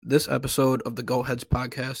This episode of the Go Heads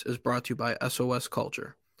podcast is brought to you by SOS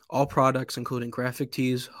Culture. All products, including graphic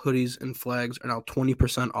tees, hoodies, and flags, are now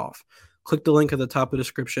 20% off. Click the link at the top of the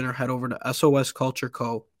description or head over to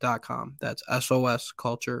soscultureco.com. That's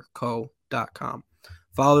soscultureco.com.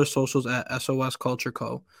 Follow their socials at SOS Culture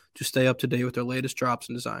Co. to stay up to date with their latest drops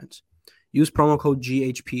and designs. Use promo code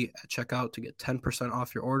GHP at checkout to get 10%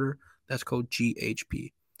 off your order. That's code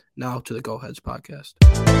GHP. Now to the Go Heads podcast.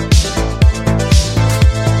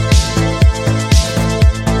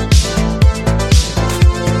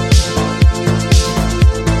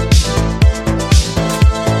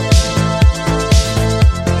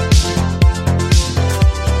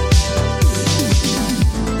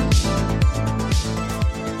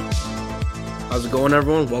 How's it going,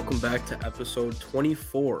 everyone? Welcome back to episode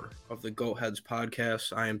 24 of the Go Heads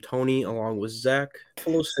podcast. I am Tony, along with Zach.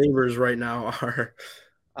 Buffalo Sabres right now are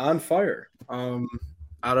on fire.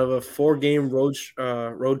 Out of a 4-game road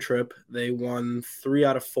trip, they won 3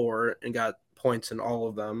 out of 4 and got points in all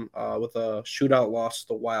of them, with a shootout loss to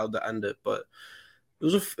the Wild to end it. But it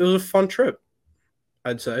was a fun trip,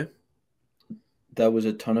 I'd say. That was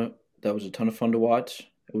a ton of fun to watch.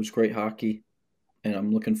 It was great hockey, and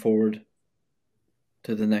I'm looking forward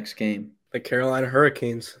to the next game. The Carolina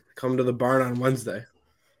Hurricanes come to the barn on Wednesday.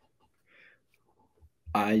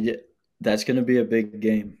 That's going to be a big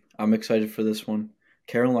game. I'm excited for this one.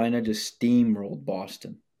 Carolina just steamrolled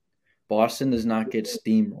Boston. Boston does not get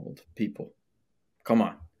steamrolled, people. Come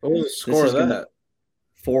on. What was the score of that?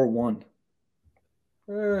 4-1.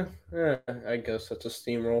 I guess that's a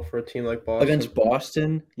steamroll for a team like Boston. Against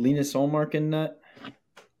Boston, Linus Ullmark in net.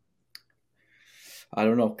 I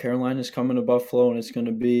don't know. Carolina's coming to Buffalo, and it's going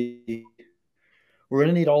to be – we're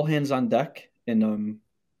going to need all hands on deck. And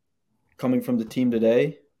coming from the team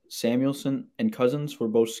today, Samuelson and Cousins were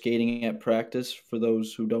both skating at practice. For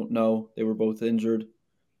those who don't know, they were both injured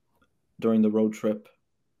during the road trip.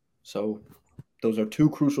 So those are 2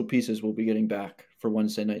 crucial pieces we'll be getting back for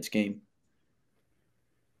Wednesday night's game.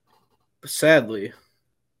 Sadly,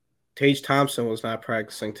 Tage Thompson was not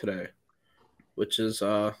practicing today, which is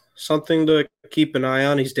something to keep an eye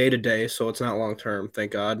on. He's day-to-day, so it's not long-term,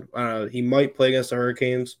 thank God. He might play against the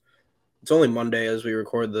Hurricanes. It's only Monday as we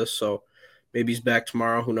record this, so maybe he's back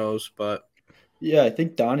tomorrow. Who knows? But yeah, I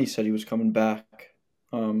think Donnie said he was coming back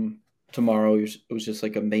tomorrow. It was just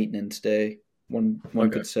like a maintenance day, one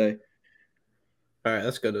could say. All right,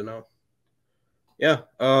 that's good to know. Yeah,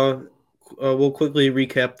 we'll quickly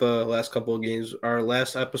recap the last couple of games. Our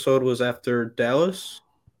last episode was after Dallas.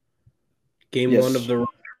 Game 1 of the road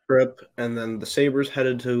trip, and then the Sabres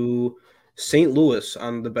headed to St. Louis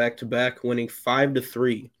on the back-to-back, winning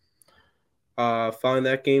 5-3. Following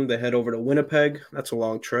that game, they head over to Winnipeg. That's a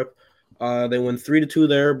long trip. They win 3-2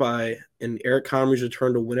 there in Eric Comrie's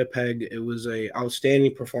return to Winnipeg. It was an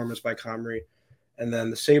outstanding performance by Comrie. And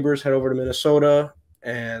then the Sabres head over to Minnesota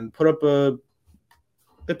and put up a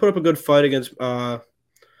good fight against the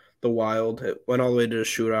Wild. It went all the way to the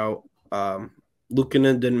shootout.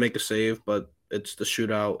 Luukkonen didn't make a save, but it's the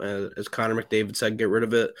shootout, and as Connor McDavid said, get rid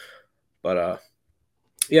of it. But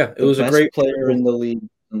yeah, it was a great player in the league.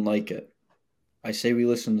 Didn't like it. I say we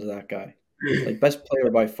listen to that guy. Like, best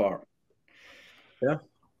player by far. Yeah,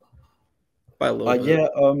 by a little bit. Yeah,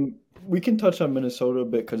 we can touch on Minnesota a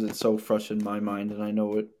bit because it's so fresh in my mind, and I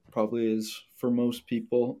know it probably is for most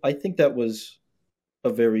people. I think that was a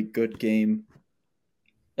very good game.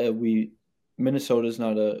 Minnesota's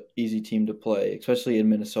not an easy team to play, especially in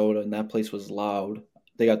Minnesota, and that place was loud.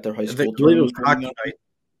 They got their high school tournament. It was hockey night.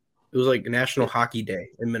 It was like National Hockey Day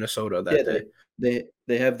in Minnesota that day.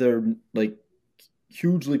 They have their like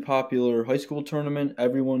hugely popular high school tournament.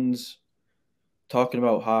 Everyone's talking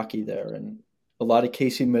about hockey there, and a lot of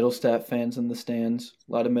Casey Middlestat fans in the stands.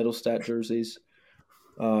 A lot of Middlestat jerseys.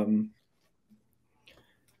 You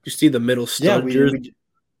see the Middlestat jersey?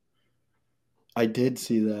 I did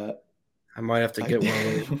see that. I might have to get one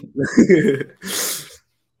of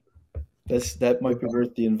those. That might be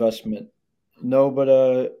worth the investment. No,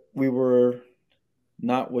 but we were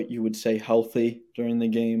not what you would say healthy during the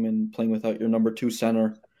game, and playing without your number 2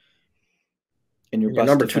 center and your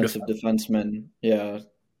best defensive defenseman,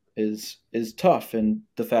 is tough. And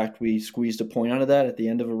the fact we squeezed a point out of that at the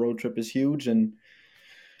end of a road trip is huge. And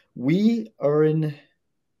we are in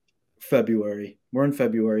February. We're in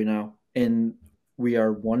February now, and we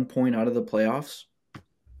are 1 point out of the playoffs.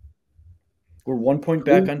 We're 1 point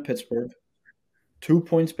back on Pittsburgh, 2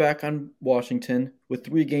 points back on Washington with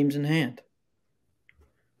 3 games in hand.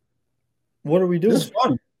 What are we doing?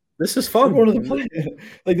 This is fun. We're going to the play.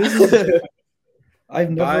 Like, this is.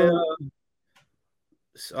 I've never.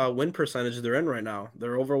 Win percentage they're in right now.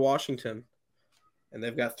 They're over Washington. and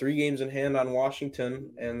they've got 3 games in hand on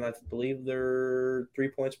Washington, and I believe they're 3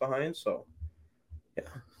 points behind. So, yeah,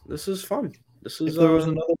 this is fun. This is If there was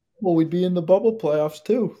another bubble, we'd be in the bubble playoffs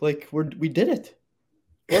too. Like we did it.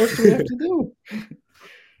 What else do we have to do?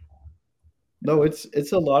 No,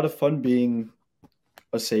 it's a lot of fun being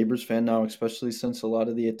a Sabres fan now, especially since a lot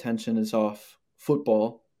of the attention is off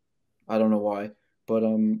football. I don't know why, but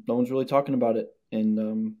no one's really talking about it.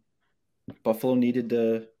 And Buffalo needed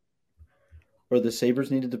to, or the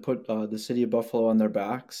Sabres needed to put the city of Buffalo on their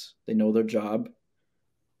backs. They know their job.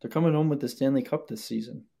 They're coming home with the Stanley Cup this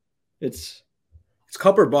season. It's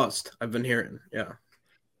cup or bust. I've been hearing, yeah.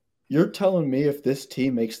 You're telling me if this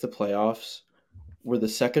team makes the playoffs, we're the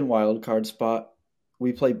second wild card spot.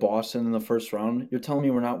 We play Boston in the first round. You're telling me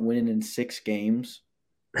we're not winning in 6 games?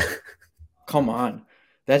 Come on.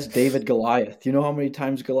 That's David Goliath. You know how many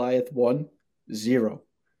times Goliath won? 0.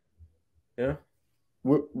 Yeah.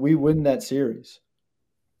 We win that series.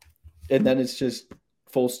 And then it's just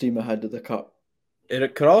full steam ahead to the cup.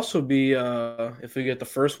 It could also be if we get the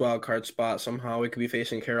first wild card spot, somehow we could be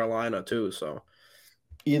facing Carolina too. So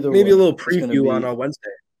Either maybe way, a little it's gonna preview be, on a Wednesday.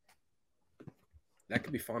 That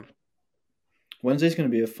could be fun. Wednesday's going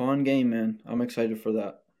to be a fun game, man. I'm excited for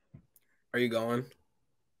that. Are you going?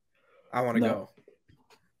 I want to go.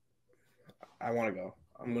 I want to go.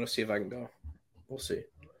 I'm going to see if I can go. We'll see.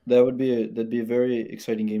 That'd be a very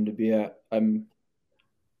exciting game to be at. I'm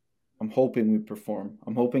hoping we perform.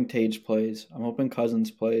 I'm hoping Tage plays. I'm hoping Cousins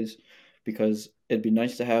plays because it'd be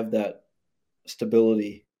nice to have that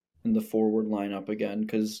stability in the forward lineup again.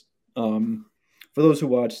 Because for those who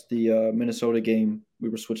watched the Minnesota game, we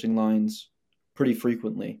were switching lines pretty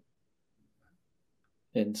frequently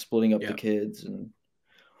and splitting up the kids. And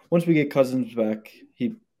once we get Cousins back,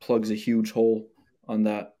 he plugs a huge hole on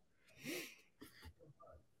that.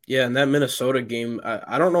 Yeah, in that Minnesota game,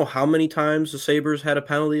 I don't know how many times the Sabres had a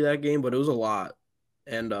penalty that game, but it was a lot.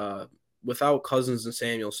 And without Cousins and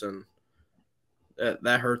Samuelson,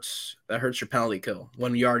 that hurts. That hurts your penalty kill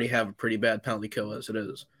when you already have a pretty bad penalty kill as it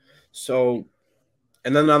is. So,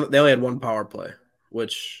 and then they only had 1 power play,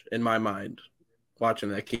 which in my mind, watching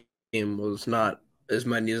that game was not as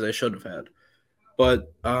many as they should have had.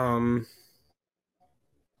 But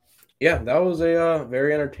yeah, that was a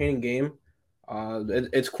very entertaining game.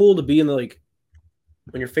 It's cool to be in the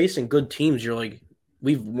when you're facing good teams. You're like,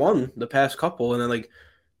 we've won the past couple, and then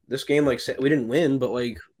this game, we didn't win, but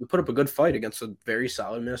we put up a good fight against a very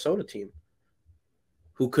solid Minnesota team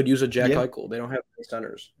who could use a Jack Eichel. They don't have any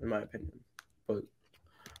centers, in my opinion. But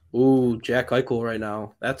Jack Eichel right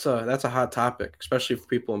now, that's a hot topic, especially for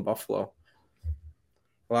people in Buffalo.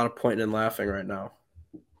 A lot of pointing and laughing right now.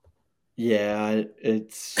 Yeah,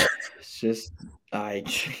 it's just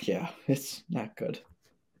it's not good.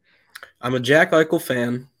 I'm a Jack Eichel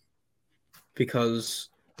fan because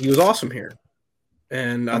he was awesome here,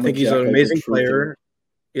 and I think he's an amazing player.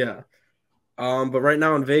 Yeah, but right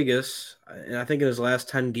now in Vegas, and I think in his last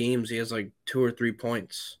 10 games, he has 2 or 3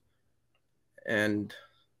 points, and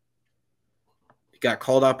he got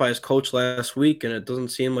called out by his coach last week, and it doesn't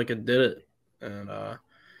seem like it did it. And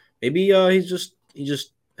maybe he just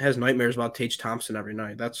has nightmares about Tage Thompson every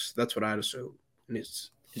night. That's what I'd assume. And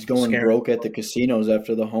he's going broke at the casinos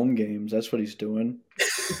after the home games. That's what he's doing.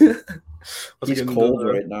 He's cold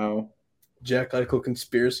right now. Jack Eichel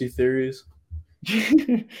conspiracy theories.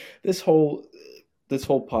 This whole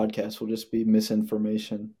podcast will just be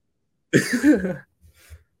misinformation. I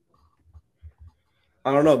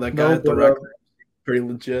don't know. That guy at the record pretty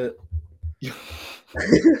legit.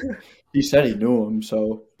 He said he knew him,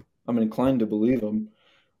 so I'm inclined to believe him.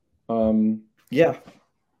 Yeah.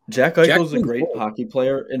 Jack Eichel's a great hockey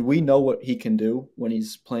player, and we know what he can do when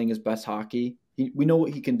he's playing his best hockey. We know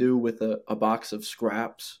what he can do with a box of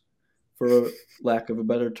scraps, for lack of a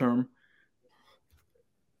better term.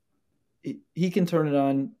 He can turn it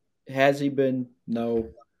on. Has he been? No.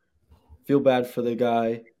 Feel bad for the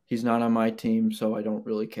guy. He's not on my team, so I don't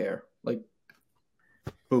really care.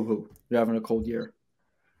 Boo-hoo. You're having a cold year.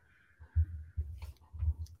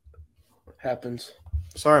 Happens.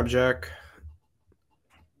 Sorry, Jack.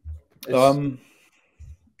 Another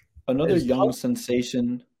young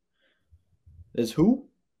sensation is who?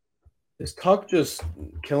 Is Tuck just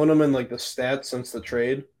killing him in the stats since the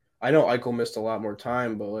trade? I know Eichel missed a lot more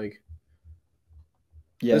time, but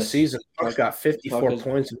this season Tuck's got 54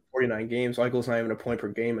 points in 49 games. Eichel's not even a point per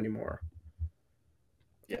game anymore.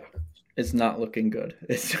 Yeah, it's not looking good.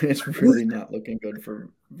 It's really not looking good for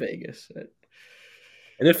Vegas.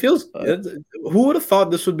 And it feels. Who would have thought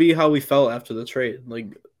this would be how we felt after the trade?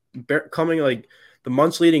 Coming the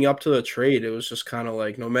months leading up to the trade, it was just kind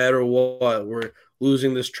of no matter what, we're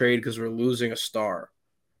losing this trade because we're losing a star.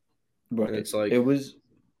 And Right. it's like, It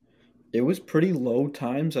was pretty low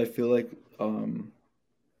times. I feel like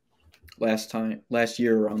last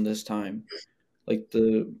year around this time, like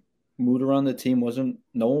the mood around the team wasn't.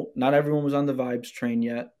 No, not everyone was on the vibes train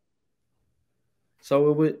yet.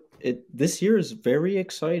 So this year is very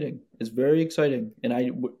exciting. It's very exciting.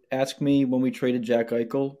 And ask me when we traded Jack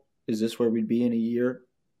Eichel, is this where we'd be in a year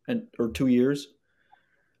and or 2 years?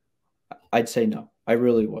 I'd say no. I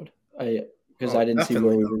really would. Because I oh, didn't see where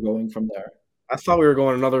definitely. we were going from there. I thought we were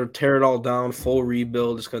going another tear it all down, full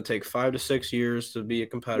rebuild. It's going to take 5 to 6 years to be a We're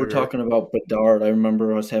competitor. talking about Bedard. I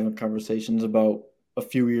remember us having conversations about a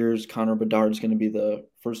few years. Connor Bedard's going to be the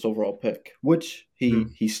first overall pick, which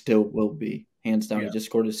Mhm. he still will be, hands down. Yeah. He just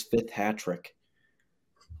scored his 5th hat trick.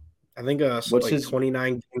 I think What's like his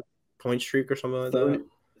 29 point streak or something like that. 30,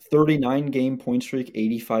 39 game point streak,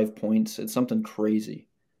 85 points? It's something crazy.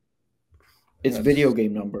 It's video That's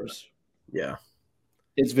game numbers. yeah.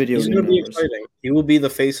 It's video He's game going to be numbers. exciting. He will be the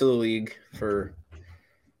face of the league for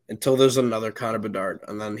until there's another Connor Bedard,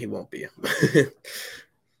 and then he won't be.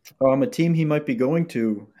 A team he might be going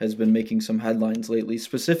to has been making some headlines lately,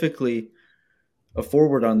 specifically a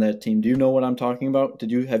forward on that team. Do you know what I'm talking about?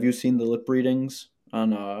 Have you seen the lip readings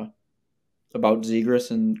on about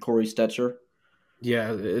Zegras and Corey Stetcher? Yeah,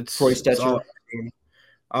 Corey it's all.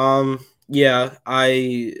 Stetcher. Yeah,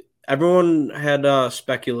 I everyone had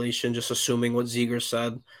speculation, just assuming what Ziegler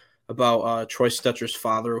said about Troy Stetcher's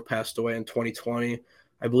father who passed away in 2020.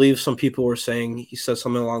 I believe some people were saying he said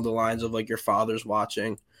something along the lines of like your father's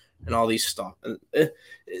watching and all these stuff. And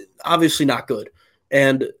obviously not good.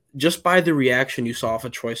 And just by the reaction you saw of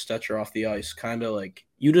Troy Stetcher off the ice, kind of like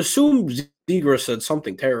you'd assume Ziegler said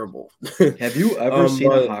something terrible. Have you ever seen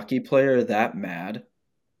a But hockey player that mad?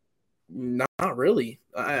 not really.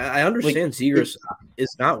 I Like understand it. Zegers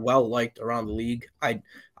is not well liked around the league. I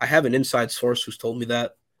have an inside source who's told me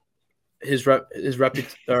that his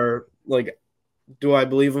or like, do I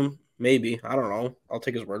believe him? Maybe. I don't know. I'll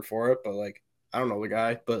take his word for it, but like I don't know the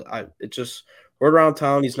guy. But it just word around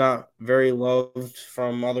town he's not very loved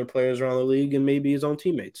from other players around the league and maybe his own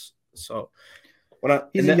teammates. So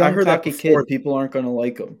He's a I young heard that cocky before. kid. People aren't going to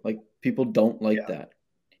like him. Like people don't like Yeah, that.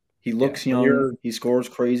 He yeah. looks When young. you're He scores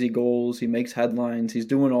crazy goals. He makes headlines. He's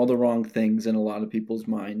doing all the wrong things in a lot of people's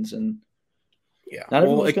minds, and yeah. not Well,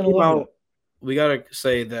 everyone's it going to came love out. that. We gotta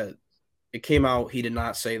say that it came out he did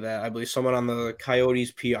not say that. I believe someone on the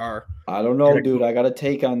Coyotes PR I don't had know, a dude. I got a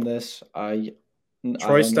take on this. I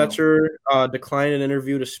Troy don't know. Stetcher declined an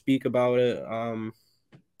interview to speak about it.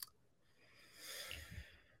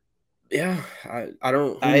 Yeah, I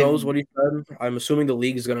don't. Who knows I've what he said? I'm assuming the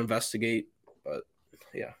league is going to investigate, but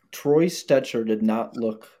yeah, Troy Stetcher did not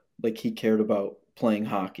look like he cared about playing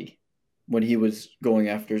hockey when he was going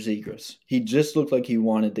after Zegras. He just looked like he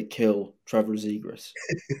wanted to kill Trevor Zegras.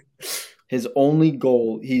 His only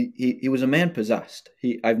goal, he was a man possessed.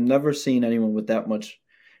 I've never seen anyone with that much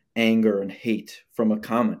anger and hate from a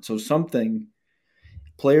comment. So something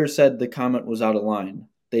players said the comment was out of line.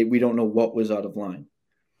 We don't know what was out of line.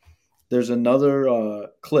 There's another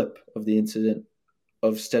clip of the incident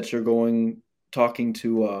of Stetcher talking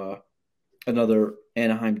to another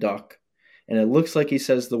Anaheim Duck, and it looks like he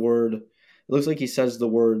says the word. It looks like he says the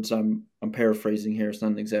words. I'm paraphrasing here. It's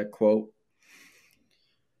not an exact quote.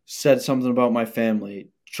 Said something about my family.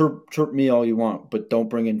 Chirp me all you want, but don't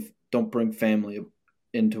bring family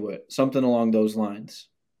into it. Something along those lines.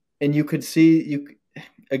 And you could see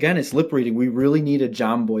again. It's lip reading. We really need a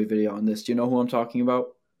John Boy video on this. Do you know who I'm talking about?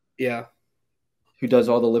 yeah, Who does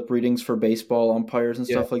all the lip readings for baseball umpires and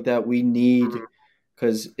yeah. stuff like that? We need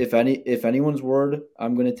because if anyone's word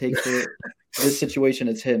I'm going to take for this situation,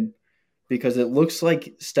 it's him because it looks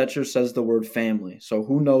like Stetcher says the word family. So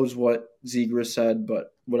who knows what Zegras said,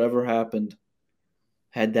 but whatever happened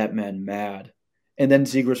had that man mad. And then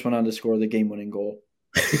Zegras went on to score the game-winning goal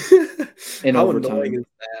in How annoying overtime. is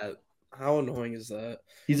that? How annoying is that?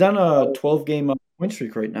 He's on a Oh, 12-game point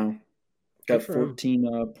streak right now. good Got for him.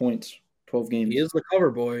 14 points, 12 He games. is the cover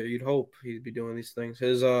boy. You'd hope he'd be doing these things.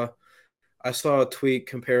 I saw a tweet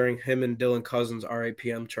comparing him and Dylan Cousins'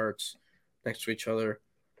 RAPM charts next to each other.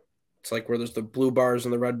 It's like where there's the blue bars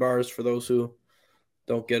and the red bars for those who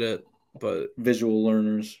don't get it. But Visual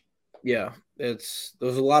learners. yeah, there's a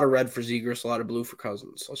lot of red for Zegers, a lot of blue for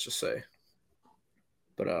Cousins. Let's just say,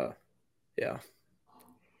 but yeah,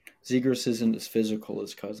 Zegras isn't as physical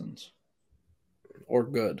as Cousins. or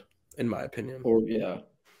good in my opinion. Or yeah,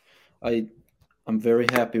 I I'm very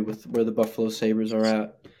happy with where the Buffalo Sabres are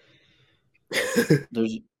at.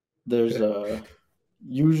 There's there's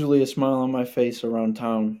usually a smile on my face around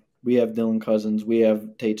town We have Dylan Cousins. We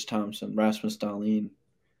have Tage Thompson, Rasmus Dahlin.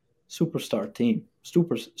 Superstar team.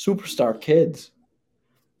 Superstar kids.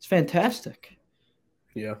 It's fantastic.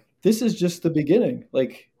 Yeah. This is just the beginning.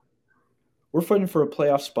 Like, we're fighting for a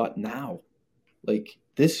playoff spot now. Like,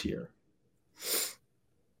 this year.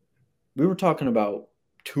 We were talking about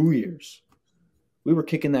 2 years. We were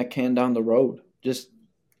kicking that can down the road, just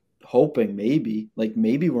hoping maybe. Like,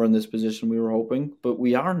 maybe we're in this position we were hoping, but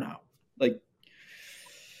we are now. Like,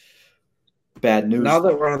 bad news, Now that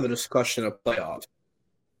though. we're on the discussion of playoffs,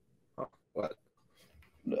 what?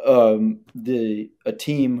 A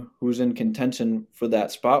team who's in contention for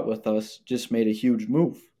that spot with us just made a huge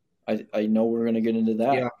move. I know we're going to get into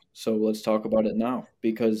that. Yeah, So let's talk about it now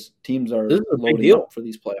because teams this are is a big loading deal. up for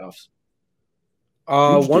these playoffs.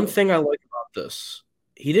 Huge One deal. thing I like about this,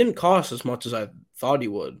 he didn't cost as much as I thought he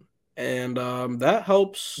would, and that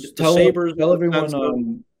helps the Tell Sabres in tell the sense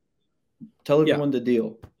everyone of tell yeah. everyone the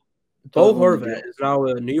deal. Tell Bo everyone the Horvat deal. is now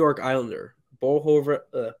a New York Islander. Bo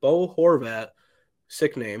Horvat,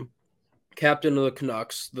 sick name, captain of the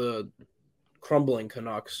Canucks, the crumbling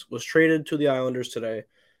Canucks, was traded to the Islanders today.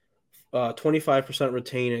 25%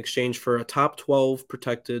 retained in exchange for a top 12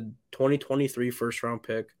 protected 2023 first round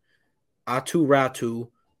pick. Atu Ratu.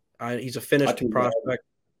 He's a Finnish Tatu Ratty. prospect.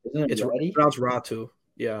 Isn't it It's Ratty? pronounced Ratu.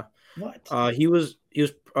 Yeah. What? He was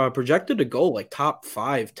projected to go like top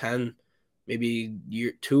 5, 10, maybe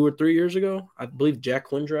 2 or 3 years ago. I believe Jack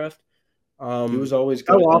Quinn draft. He was always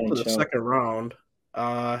good Fell at off in the NHL. second round.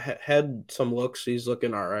 Had some looks. He's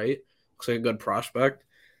looking all right. Looks like a good prospect.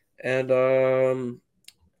 And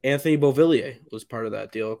Anthony Beauvillier was part of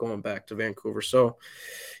that deal going back to Vancouver. So,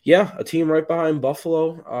 yeah, a team right behind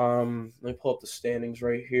Buffalo. Let me pull up the standings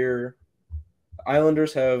right here. The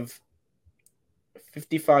Islanders have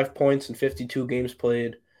 55 points in 52 games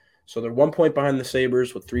played. So they're 1 point behind the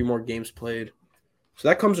Sabres with 3 more games played. So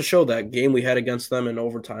that comes to show that game we had against them in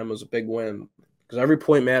overtime was a big win because every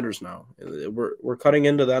point matters now. We're cutting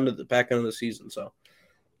into the back end of the season. So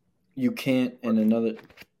You can't, and another,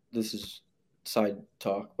 this is side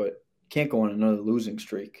talk, but can't go on another losing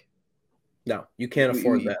streak. no, you can't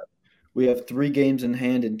afford We, that. we have 3 games in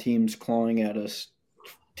hand and teams clawing at us.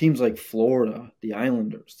 Teams like Florida, the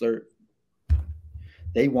Islanders,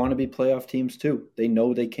 they want to be playoff teams too. They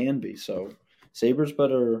know they can be. So Sabres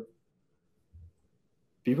better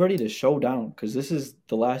be ready to show down because this is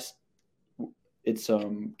the last. It's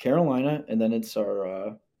Carolina and then it's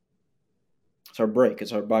our break.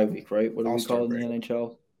 It's our bye week, right? What do we All-star call it in break. the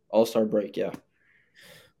NHL? All-Star break. Yeah.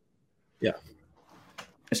 Yeah.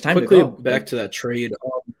 It's time Quickly to go. back to that trade.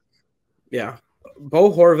 Yeah.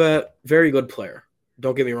 Bo Horvat, very good player.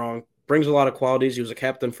 Don't get me wrong. Brings a lot of qualities. He was a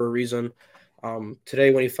captain for a reason.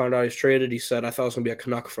 Today, when he found out he was traded, he said, I thought it was going to be a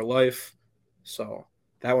Canuck for life. So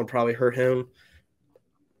that one probably hurt him.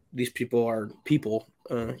 These people are people,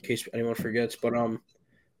 in case anyone forgets. But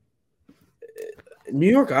New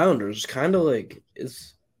York Islanders kind of like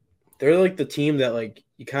they're like the team that like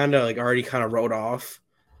you kind of like already kind of wrote off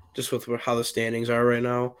just with how the standings are right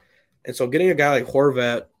now. And so getting a guy like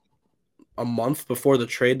Horvat a month before the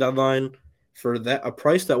trade deadline for that a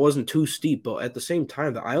price that wasn't too steep, but at the same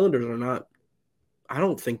time, the Islanders are not. I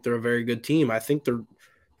don't think they're a very good team. I think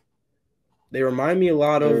they remind me a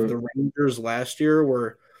lot of They're the Rangers last year,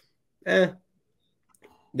 where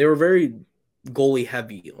they were very goalie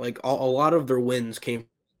heavy. Like a lot of their wins came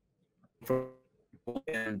from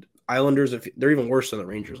and Islanders. If they're even worse than the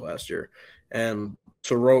Rangers last year, and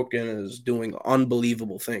Sorokin is doing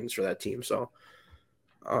unbelievable things for that team. So,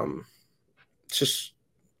 it's just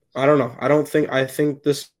I don't know. I think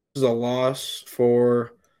this is a loss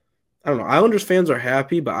for. I don't know. Islanders fans are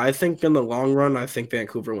happy, but I think in the long run, I think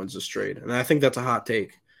Vancouver wins this trade, and I think that's a hot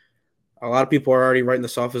take. A lot of people are already writing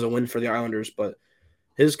this off as a win for the Islanders, but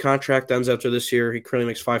his contract ends after this year. He currently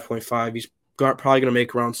makes 5.5. He's probably going to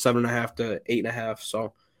make around 7.5 to 8.5.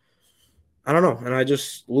 So I don't know. And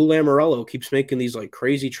Lou Lamoriello keeps making these like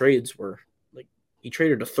crazy trades where like he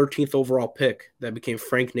traded a 13th overall pick that became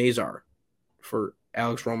Frank Nazar for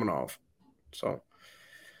Alex Romanov. So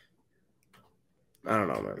I don't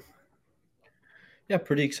know, man. Yeah,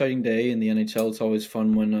 pretty exciting day in the NHL. It's always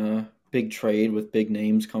fun when a big trade with big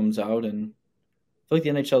names comes out, and I feel like the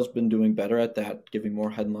NHL's been doing better at that, giving more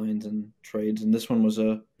headlines and trades. And this one was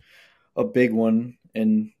a big one.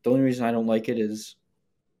 And the only reason I don't like it is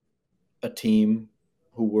a team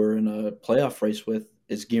who we're in a playoff race with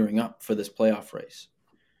is gearing up for this playoff race.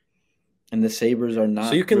 And the Sabres are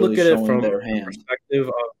So you not can really look at it showing from their the hand. perspective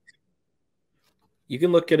of you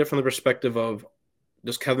can look at it from the perspective of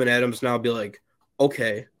does Kevin Adams now be like,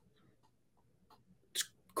 okay, it's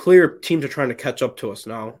clear teams are trying to catch up to us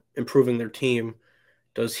now, improving their team.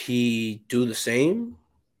 Does he do the same,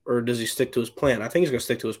 or does he stick to his plan? I think he's going to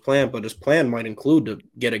stick to his plan, but his plan might include to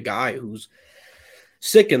get a guy who's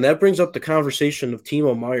sick, and that brings up the conversation of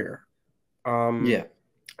Timo Meier. Yeah.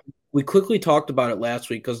 We quickly talked about it last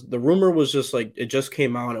week because the rumor was just like it just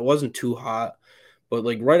came out. It wasn't too hot, but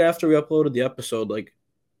like right after we uploaded the episode, like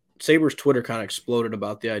Sabres Twitter kind of exploded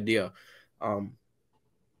about the idea.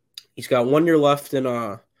 He's got 1 year left in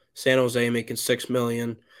San Jose, making $6 million,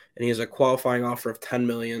 and he has a qualifying offer of $10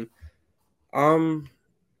 million.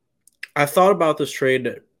 I thought about this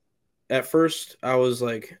trade at first. I was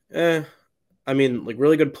like, eh. I mean, like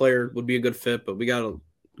really good player would be a good fit, but we gotta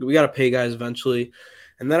pay guys eventually.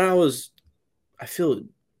 And then I feel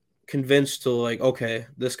convinced to like, okay,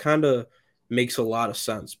 this kind of makes a lot of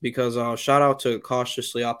sense because shout out to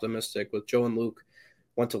Cautiously Optimistic with Joe and Luke,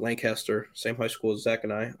 went to Lancaster, same high school as Zach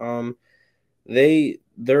and I.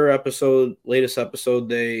 Their latest episode,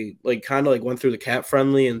 they like kind of like went through the cap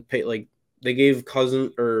friendly and pay like they gave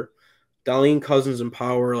Darlene Cousins and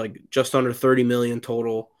Power like just under 30 million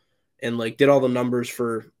total, and like did all the numbers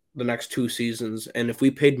for the next 2 seasons. And if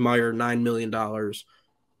we paid Meier $9 million,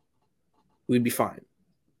 we'd be fine.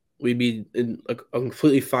 We'd be in a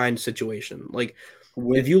completely fine situation. Like if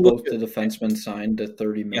With you look both at the defensemen signed to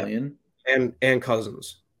 30 yeah, million. and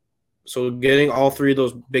Cousins, so getting all three of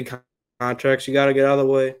those big contracts you got to get out of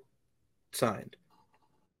the way signed,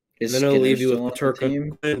 and Is then it'll Skinner leave you still with on the Paterka,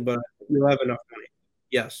 team? but you'll have enough money.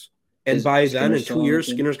 Yes, and Is by then Skinner in still two on the years,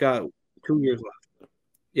 team? Skinner's got 2 years left.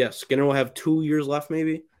 Yes, Skinner will have 2 years left,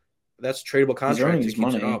 maybe. That's a tradable He's contract. earning He his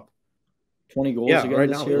keeps it money. up. 20 goals Yeah, again right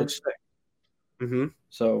this now he year. looks sick. Mm-hmm.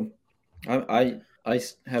 So I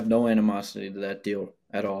have no animosity to that deal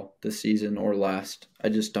at all this season or last. I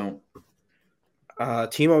just don't.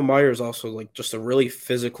 Timo Meier is also like just a really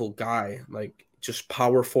physical guy, like just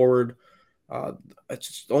power forward. Uh,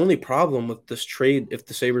 it's the only problem with this trade, if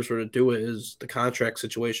the Sabres were to do it, is the contract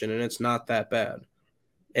situation, and it's not that bad.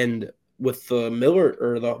 And with the Miller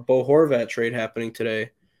or the Bo Horvat trade happening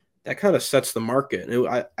today, that kind of sets the market. And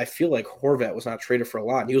I feel like Horvat was not traded for a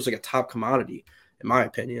lot. He was like a top commodity, in my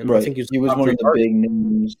opinion. I Right. think he was He a was top one three of the target. big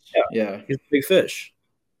names. Yeah, Yeah. he's a big fish.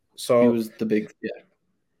 He So, was the big, yeah.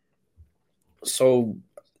 so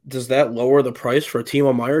does that lower the price for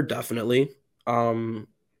Timo Meyer? Definitely. Um,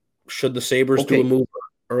 should the Sabres do a Okay. move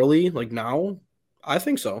early, like now? I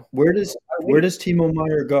think so. Where does Wait, Timo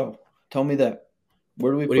Meyer go? Tell me that.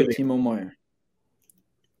 Where do we what do you put mean? Timo Meyer?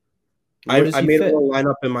 Where does I he made a fit? little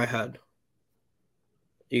lineup in my head.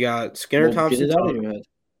 You got Skinner, Well, get Thompson, it out of Tuck, your head.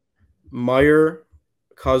 Meyer,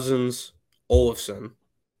 Cousins, Olofsson,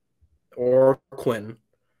 or Quinn.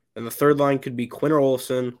 And the third line could be Quinn or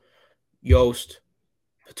Olofsson, Yost,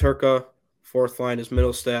 Paterka. Fourth line is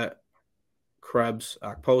Middlestat, Krebs,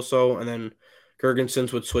 Okposo, and then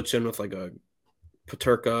Gergensons would switch in with like a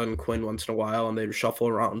Paterka and Quinn once in a while, and they'd shuffle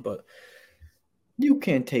around. But You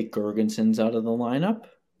can't take Gergensons out of the lineup.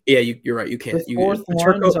 yeah, you're right. You The can't. fourth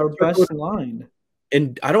line is our best line.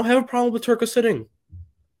 And I don't have a problem with Paterka sitting.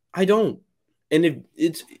 I don't. And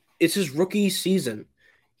it's his rookie season.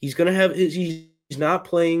 He's gonna have he's not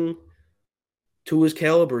playing to his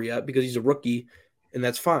caliber yet because he's a rookie, and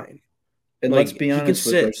that's fine. And let's Like be he can honest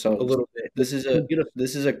with sit a ourselves. little bit. This is He'll a get a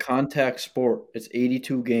this is a contact sport. It's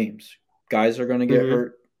 82 games. Guys are going to get mm-hmm.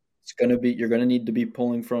 hurt. It's going to be you're going to need to be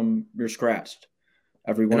pulling from your scratched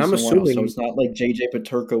every And once I'm in a while. So assuming it's not like JJ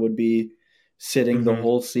Paterka would be sitting the mm-hmm.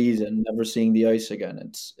 whole season, never seeing the ice again.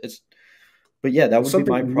 It's but yeah, that Well, would be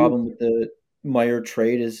something my unique. problem with the Meyer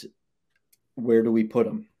trade is where do we put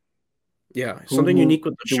him? Yeah, Who something move unique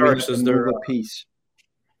with the do we have Sharks to is move a piece?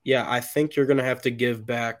 yeah, I think you're gonna have to give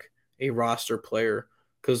back a roster player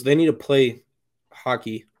because they need to play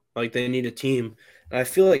hockey. Like they need a team. And I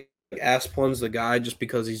feel like Asplin's the guy just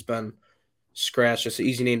because he's been scratched. It's an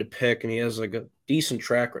easy name to pick, and he has like a decent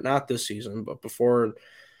track record. Not this season, but before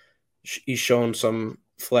he's shown some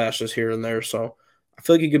flashes here and there. So I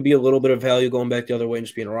feel like he could be a little bit of value going back the other way and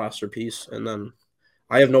just being a roster piece. And then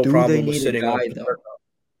I have no Do they problem with need a sitting up. guy though?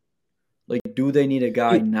 Like do they need a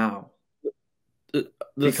guy now?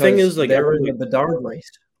 The thing Because is, like, they're in everybody, the Bedard race.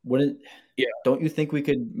 Wouldn't yeah, don't you think we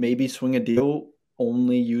could maybe swing a deal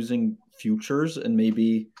only using futures and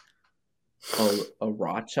maybe a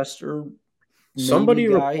Rochester maybe somebody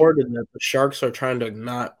guy? reported that the Sharks are trying to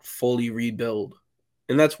not fully rebuild,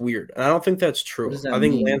 and that's weird. And I don't think that's What does true. that I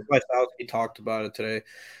think Lance mean? Wysowski talked about it today.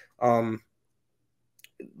 Um,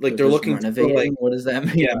 like They're they're just looking for like renovating. What does that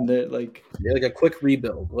yeah, mean? They're like, like a quick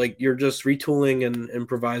rebuild. Like you're just retooling and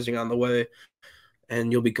improvising on the way,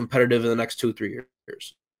 and you'll be competitive in the next 2-3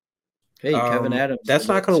 years. hey, Kevin Adams That's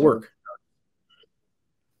did not it. going to So work.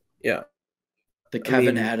 Yeah, the I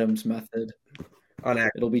Kevin mean, Adams method. on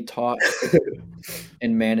act. It'll be taught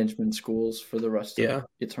in management schools for the rest of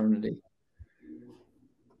eternity.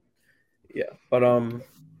 Yeah, but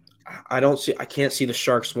I can't see the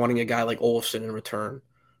Sharks wanting a guy like Olofsson in return,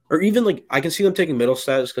 or even like I can see them taking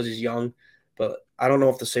Middlestat because he's young, but I don't know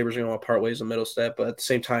if the Sabres are going to want to part ways with Middlestat. But at the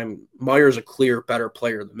same time, Meier is a clear better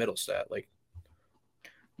player than Middlestat, like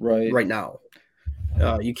right now.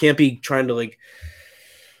 You can't be trying to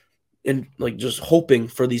just hoping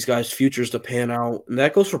for these guys' futures to pan out, and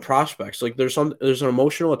that goes for prospects. Like there's an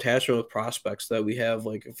emotional attachment with prospects that we have.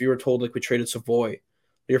 Like if you were told like we traded Savoy,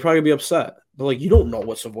 you're probably gonna be upset. But like you don't know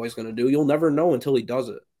what Savoy's gonna do. You'll never know until he does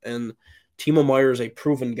it. And Timo Meier is a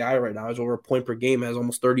proven guy right now. He's over a point per game, has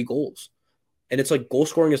almost 30 goals. And it's like goal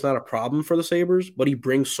scoring is not a problem for the Sabres, but he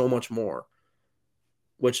brings so much more.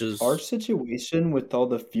 Which is our situation with all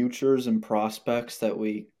the futures and prospects that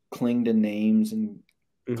we cling to names and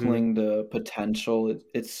cling to potential.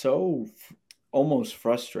 It's so almost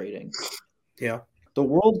frustrating. Yeah. The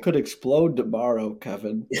world could explode tomorrow,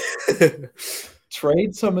 Kevin.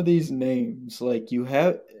 Trade some of these names. Like you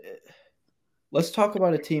have. Let's talk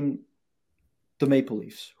about a team, the Maple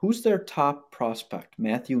Leafs. Who's their top prospect?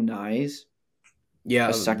 Matthew Nyes? Yeah.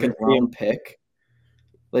 A second round pick?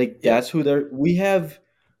 Like that's who they're. We have.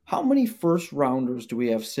 How many first rounders do we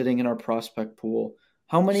have sitting in our prospect pool?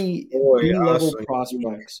 How many B-level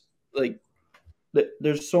prospects? Like,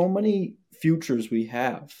 there's so many futures we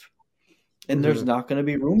have, and there's not going to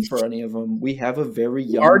be room for any of them. We have a very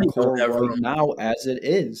young core right now as it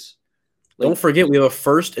is. Like, don't forget, we have a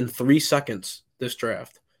first and 3 seconds this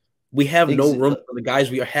draft. We have no room for the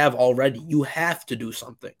guys we have already. You have to do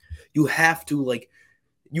something. You have to,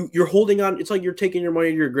 you're holding on. It's like you're taking your money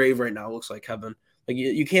to your grave right now, it looks like, Kevin. Like,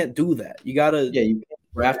 you can't do that. You got to. Yeah, you can't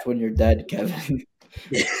draft when you're dead, Kevin.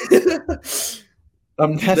 That's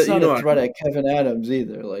not a threat at Kevin Adams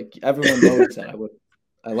either. Like, everyone knows that.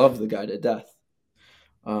 I love the guy to death.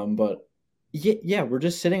 But, yeah, we're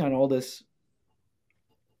just sitting on all this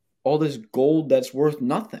gold that's worth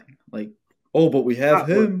nothing. Like, oh, but we have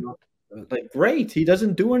him. Like, great. He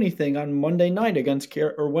doesn't do anything on Monday night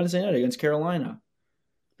or Wednesday night against Carolina.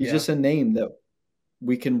 He's just a name that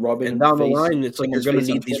we can rub it in down the face. Line, it's like you're going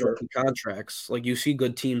to need these rookie contracts. Like you see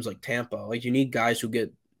good teams like Tampa. Like you need guys who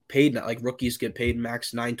get paid. Like rookies get paid max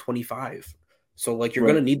 $9.25. So like you're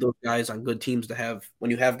going to need those guys on good teams to have when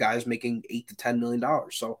you have guys making $8 to $10 million.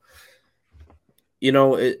 So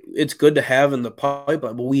it's good to have in the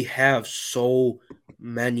pipeline, but we have so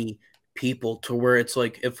many people to where it's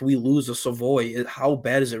like if we lose a Savoy, how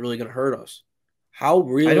bad is it really going to hurt us? How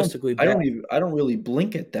realistically I don't really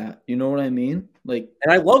blink at that. You know what I mean? Like,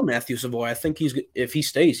 and I love Matthew Savoy. I think if he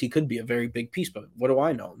stays, he could be a very big piece. But what do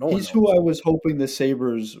I know? No one knows. He's who I was hoping the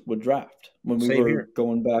Sabres would draft when we were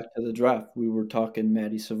going back to the draft. We were talking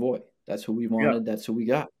Matty Savoy. That's who we wanted. Yeah. That's who we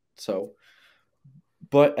got. So,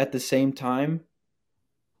 but at the same time,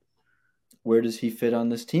 where does he fit on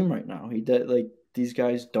this team right now? These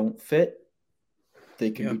guys don't fit.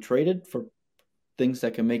 They can be traded for things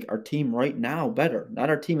that can make our team right now better. Not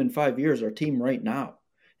our team in 5 years, our team right now.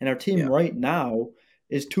 And our team right now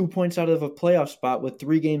is 2 points out of a playoff spot with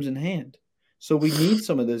 3 games in hand. So we need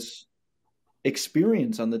some of this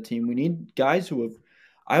experience on the team. We need guys who have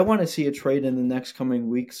 – I want to see a trade in the next coming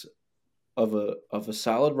weeks of a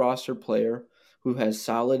solid roster player who has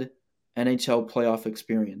solid NHL playoff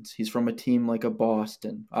experience. He's from a team like a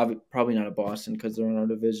Boston. Probably not a Boston because they're in our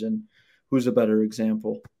division. Who's a better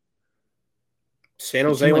example? San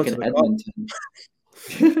Jose went to the Edmonton.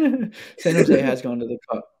 San Jose has gone to the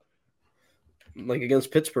Cup, like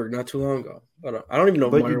against Pittsburgh not too long ago. But I don't even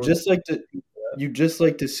know. But you just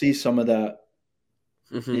like to see some of that.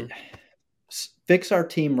 Fix our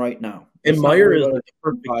team right now. And Meier is the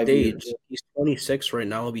perfect age. He's 26 right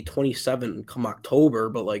now. He'll be 27 come October.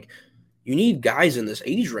 But like, you need guys in this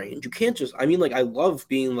age range. You can't just. I mean, like, I love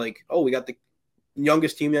being like, oh, we got the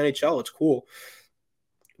youngest team in the NHL. It's cool.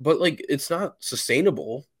 But, like, it's not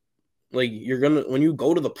sustainable. Like, when you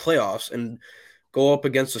go to the playoffs and go up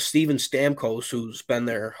against a Steven Stamkos who's been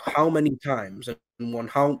there how many times and won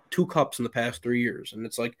 2 cups in the past 3 years. And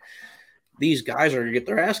it's like, these guys are going to get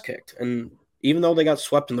their ass kicked. And even though they got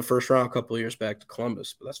swept in the first round a couple of years back to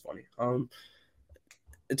Columbus, but that's funny.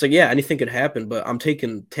 It's like, yeah, anything could happen, but I'm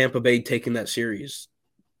taking Tampa Bay taking that series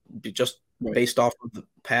just based off of the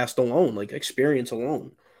past alone, like experience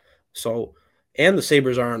alone. So, and the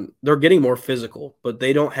Sabres they're getting more physical, but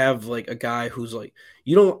they don't have like a guy who's like,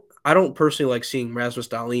 I don't personally like seeing Rasmus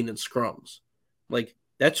Dahlin in scrums. Like,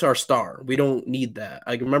 that's our star. We don't need that.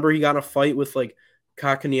 I remember he got in a fight with like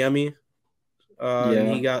Kakaniemi,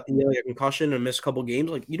 and he had like a concussion and missed a couple games.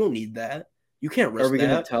 Like, you don't need that. You can't Are risk we going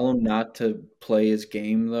to that. tell him not to play his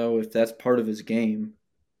game, though? If that's part of his game,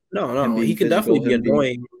 him No. being He can definitely physical, be him being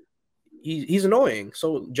annoying. He's annoying.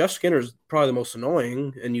 So Jeff Skinner's probably the most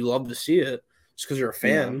annoying, and you love to see it just because you're a yeah,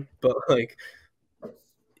 fan. But like,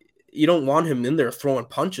 you don't want him in there throwing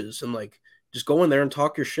punches and like just go in there and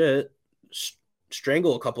talk your shit,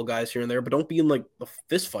 strangle a couple guys here and there, but don't be in like a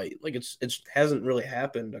fist fight. Like it hasn't really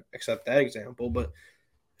happened except that example. But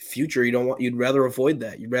future, you'd rather avoid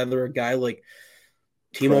that. You'd rather a guy like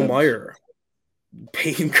Timo Krebs. Meier,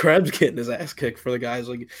 Peyton Krebs getting his ass kicked for the guys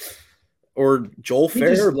like, or Joel He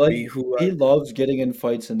just Farabee, who he loves getting in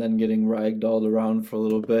fights and then getting ragdolled around for a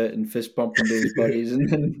little bit and fist bumping to his buddies, and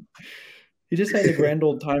then he just has a grand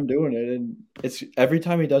old time doing it. And it's every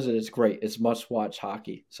time he does it, it's great. It's must watch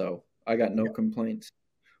hockey. So I got no complaints.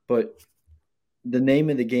 But the name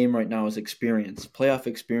of the game right now is experience, playoff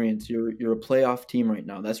experience. You're a playoff team right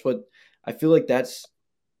now. That's what I feel like. That's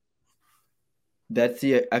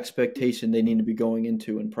the expectation they need to be going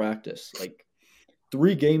into in practice. Like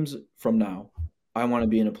 3 games from now, I want to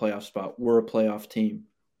be in a playoff spot. We're a playoff team.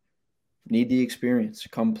 Need the experience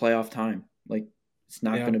come playoff time. Like it's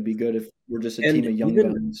not yeah. going to be good if we're just a team And of young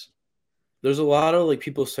even guns. there's a lot of like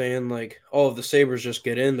people saying like, oh, if the Sabres just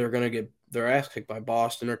get in, they're gonna get their ass kicked by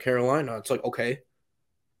Boston or Carolina. It's like, okay,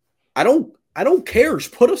 I don't care.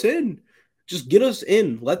 Just put us in. Just get us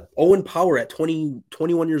in. Let Owen Power at 20,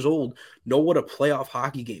 21 years old know what a playoff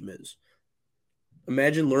hockey game is.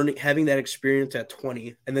 Imagine having that experience at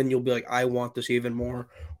 20, and then you'll be like, I want this even more.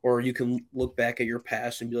 Or you can look back at your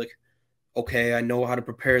past and be like, okay, I know how to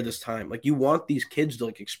prepare this time. Like you want these kids to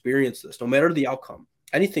like experience this, no matter the outcome.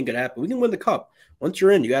 Anything could happen. We can win the cup. Once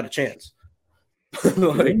you're in, you got a chance. If you're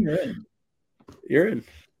in, Like you're in. you're in.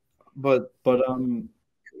 But But come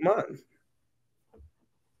on.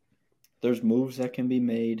 there's moves that can be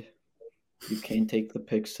made. You can't take the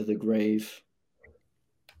picks to the grave.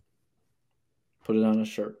 Put it on a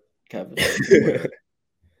shirt, Kevin. You can wear it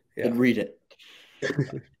Yeah. and read it.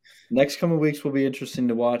 Next coming weeks will be interesting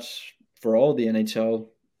to watch for all the NHL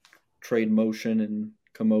trade motion and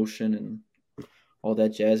commotion and all that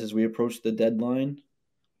jazz as we approach the deadline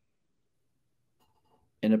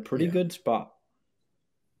in a pretty Yeah. good spot.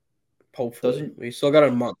 Hopefully. Doesn't We still got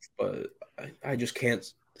a month, but I just can't,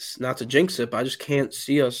 not to jinx it, but I just can't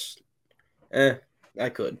see us. I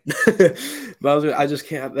could. But I just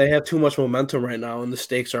can't. They have too much momentum right now, and the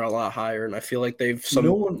stakes are a lot higher. And I feel like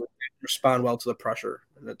no one respond well to the pressure,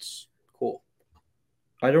 and it's cool.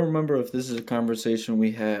 I don't remember if this is a conversation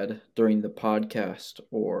we had during the podcast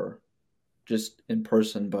or just in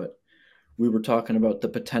person, but we were talking about the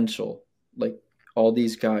potential, like all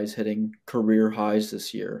these guys hitting career highs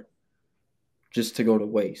this year just to go to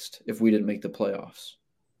waste if we didn't make the playoffs.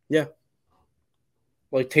 Yeah.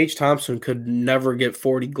 Like Tage Thompson could never get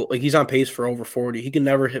 40 goals. Like he's on pace for over 40. He can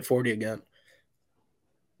never hit 40 again.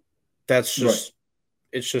 That's Right. just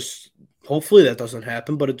it's just hopefully that doesn't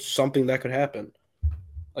happen, but it's something that could happen.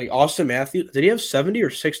 Like Austin Matthews, did he have 70 or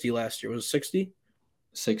 60 last year? Was it 60?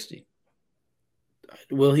 60.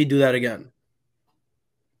 Will he do that again?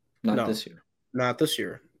 Not No, this year. not this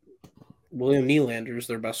year. William Nylander is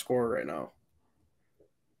their best scorer right now.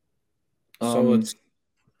 So it's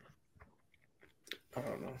I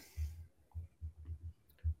don't know.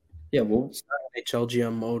 Yeah, well, It's not NHL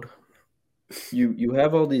GM mode. you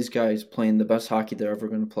have all these guys playing the best hockey they're ever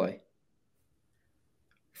going to play.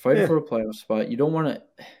 Fighting Yeah. for a playoff spot. You don't want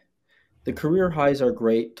to. The career highs are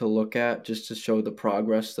great to look at just to show the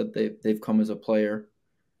progress that they've come as a player.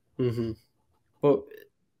 Mm-hmm. But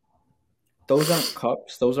those aren't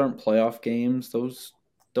cups. Those aren't playoff games. Those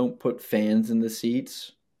don't put fans in the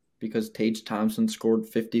seats because Tage Thompson scored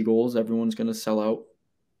 50 goals. Everyone's going to sell out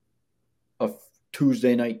a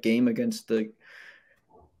Tuesday night game against the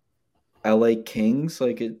LA Kings.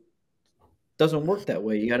 Like it doesn't work that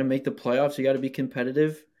way. You got to make the playoffs. You got to be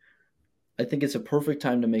competitive. I think it's a perfect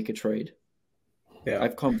time to make a trade. Yeah.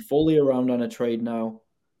 I've come fully around on a trade now.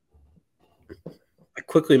 I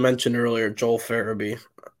quickly mentioned earlier Joel Farabee.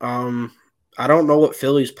 I don't know what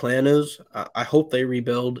Philly's plan is. I hope they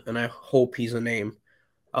rebuild, and I hope he's a name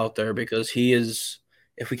out there because he is.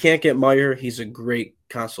 If we can't get Meier, he's a great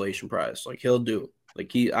consolation prize. Like he'll do.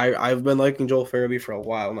 Like I've been liking Joel Farabee for a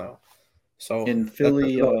while now. So In that's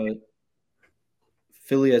Philly,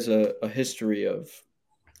 Philly has a history of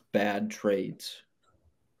bad trades.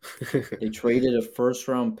 They traded a first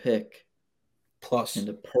round pick plus. and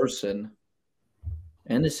a person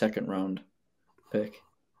and a second round pick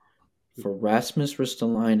for Rasmus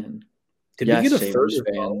Ristolainen. Did we get Yes, a third Sabres as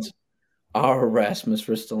well? fans are Rasmus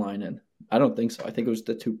Ristolainen. I don't think so. I think it was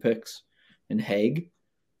the 2 picks and Haig.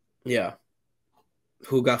 Yeah.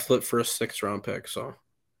 who got flipped for a 6th-round pick. So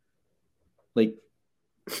like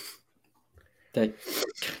that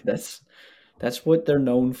that's what they're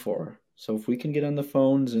known for. So if we can get on the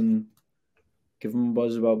phones and give them a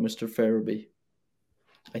buzz about Mr. Farabee,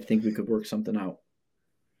 I think we could work something out.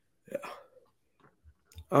 yeah.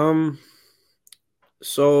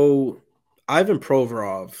 So Ivan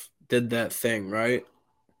Provorov did that thing, right?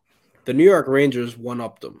 The New York Rangers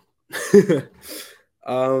one-upped them. They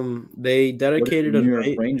What did the dedicated a New York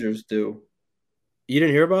night. Rangers do? You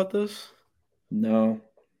didn't hear about this? No.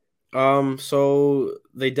 So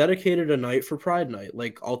they dedicated a night for Pride Night,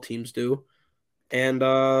 like all teams do, and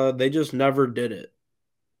they just never did it.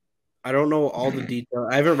 I don't know all the detail.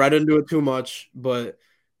 I haven't read into it too much, but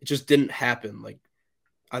it just didn't happen. Like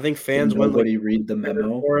I think Did fans went like nobody read the together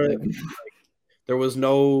memo? for it. There was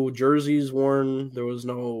no jerseys worn. There was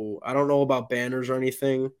no. I don't know about banners or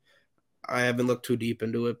anything. I haven't looked too deep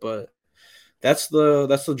into it, but that's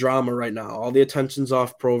the drama right now. All the attention's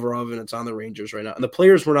off Provorov and it's on the Rangers right now. And the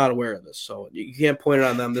players were not aware of this, so you can't point it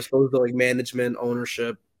on them. This goes to like management,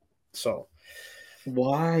 ownership. So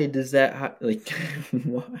Why does that like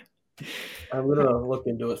why? I'm gonna look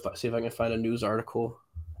into it, see if I can find a news article.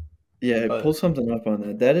 Yeah, But pull something up on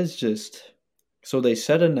that. That is just so they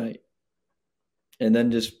set a night and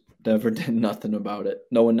then just never did nothing about it.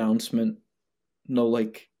 No announcement, no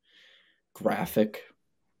like graphic.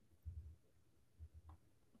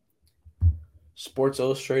 Sports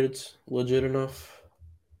Illustrated's legit enough.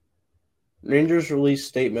 Rangers released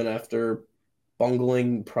statement after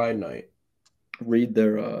bungling Pride Night. Read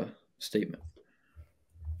their statement.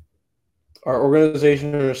 Our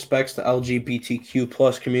organization respects the LGBTQ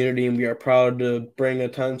plus community, and we are proud to bring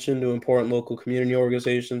attention to important local community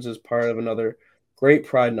organizations as part of another great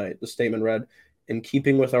Pride Night. The statement read, "In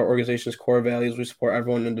keeping with our organization's core values, we support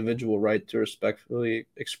everyone's individual right to respectfully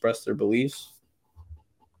express their beliefs."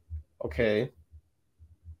 Okay.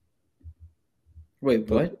 Wait,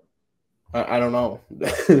 The, what? I don't know.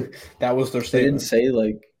 That was their They didn't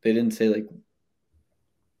statement. say like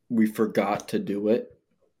we forgot to do it.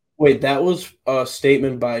 Wait, that was a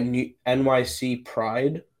statement by NYC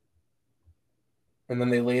Pride. And then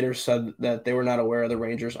they later said that they were not aware of the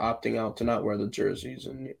Rangers opting out to not wear the jerseys.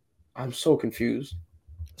 And I'm so confused.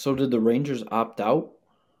 So did the Rangers opt out?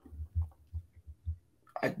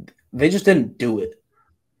 I, they just didn't do it,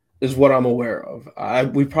 is what I'm aware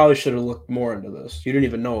of. We probably should have looked more into this. You didn't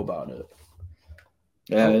even know about it.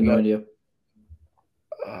 Yeah, I Oh, had no yeah. idea.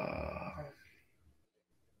 Uh,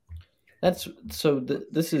 That's so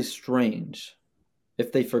this is strange.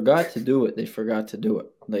 If they forgot to do it, they forgot to do it.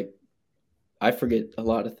 Like I forget a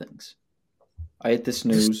lot of things. I hit the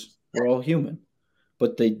snooze. We're all human.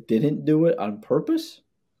 But they didn't do it on purpose?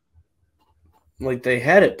 like they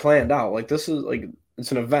had it planned out. Like this is like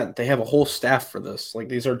it's an event. They have a whole staff for this. Like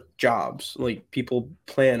these are jobs. Like people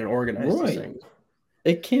plan and organize these Right. things.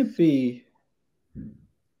 It can't be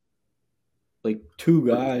like two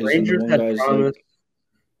The guys and the Rangers one had guy's promised like,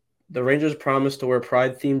 The Rangers promised to wear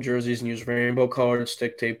pride-themed jerseys and use rainbow-colored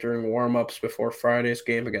stick tape during warm-ups before Friday's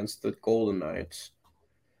game against the Golden Knights.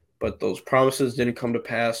 But those promises didn't come to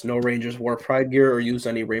pass. No Rangers wore pride gear or used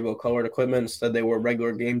any rainbow-colored equipment. Instead, they wore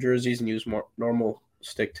regular game jerseys and used more normal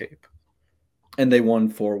stick tape. and they won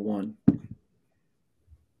 4-1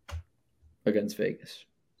 against Vegas.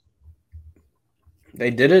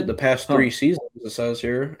 They did it the past Huh. 3 seasons, it says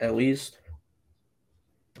here, at least.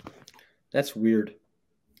 That's weird.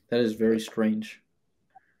 That is very strange.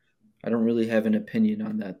 I don't really have an opinion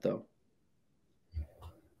on that though.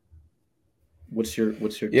 What's your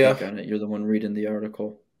Yeah, take on it? You're the one reading the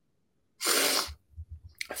article.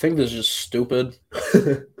 I think this is just stupid.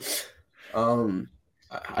 um,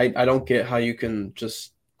 I don't get how you can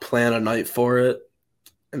just plan a night for it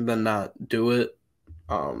and then not do it.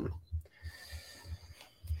 Um,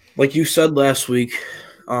 like you said last week,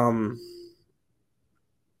 um,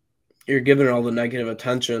 you're giving it all the negative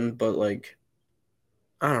attention, but like,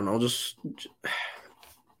 I don't know, it's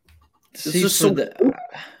See, just for so. the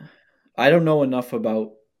I don't know enough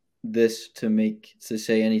about this to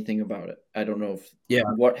say anything about it. I don't know if Yeah,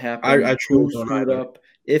 what I happened, truly who don't screwed either. up,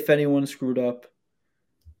 if anyone screwed up.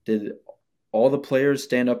 Did all the players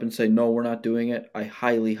stand up and say no, we're not doing it? I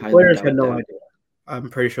highly, The highly players had doubt no that. idea. I'm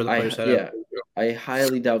pretty sure the players had Yeah, absolutely zero. I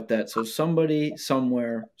highly doubt that. So somebody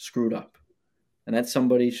somewhere screwed up, and that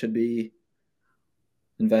somebody should be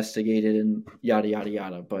investigated and yada yada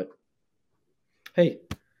yada. But hey,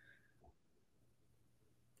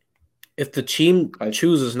 If the team I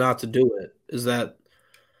chooses not to do it, is that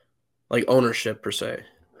like ownership per se?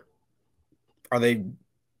 Are they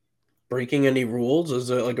breaking any rules? Is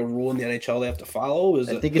there like a rule in the NHL they have to follow? Is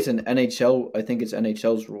I it think it's an NHL. I think it's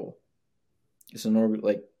NHL's rule. It's an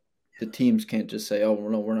like the teams can't just say, "Oh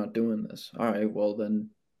no, we're not doing this." All right, well then,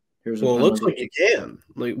 here's a well, it looks like penalty. you can.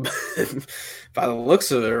 Like by the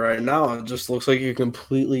looks of it right now, it just looks like you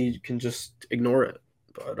completely can just ignore it.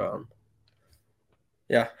 But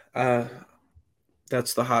yeah,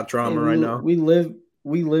 that's the hot Hey, drama we right now. we live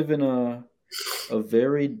we live in a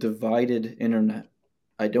very divided internet.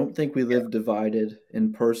 I don't think we live divided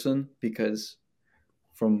in person because,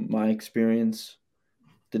 from my experience,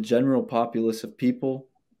 the general populace of people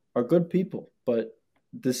are good people, but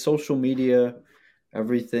this social media,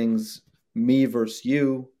 everything's me versus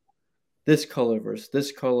you, this color versus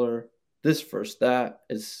this color, this versus that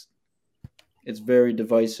is it's very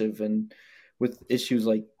divisive, and with issues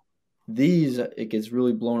like these, it gets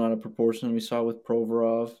really blown out of proportion. We saw it with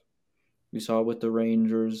Provorov, we saw it with the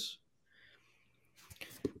Rangers.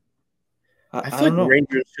 I, I I feel don't like the know.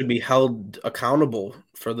 Rangers should be held accountable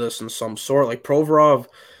for this in some sort. Like Provorov,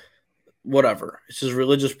 whatever. It's his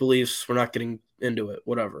religious beliefs. We're not getting into it,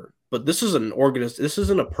 whatever. But this is an This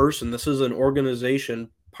isn't a person. This is an organization,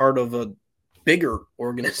 part of a bigger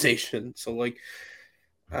organization. So, like,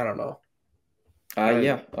 I don't know. I,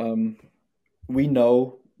 Yeah. We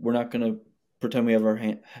know we're not going to pretend we have our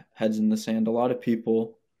heads in the sand. A lot of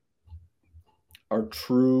people are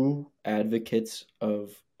true advocates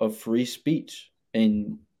of free speech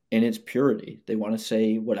in its purity. They want to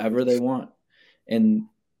say whatever they want, and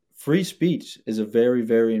free speech is a very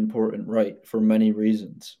very important right for many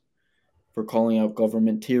reasons. For calling out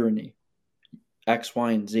government tyranny, X,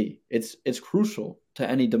 Y, and Z. It's crucial to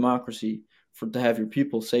any democracy for to have your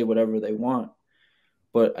people say whatever they want.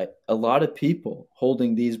 But a lot of people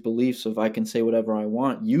holding these beliefs of I can say whatever I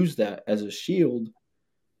want use that as a shield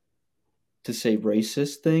to say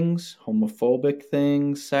racist things, homophobic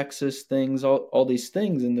things, sexist things, all these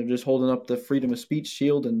things, and they're just holding up the freedom of speech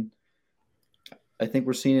shield. And I think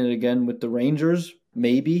we're seeing it again with the Rangers.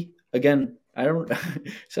 Maybe again, I don't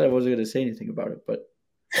said I wasn't going to say anything about it, but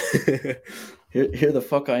here the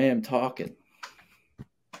fuck I am talking.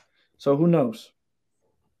 So who knows?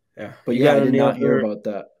 yeah. But You yeah, got I did any not hear other? about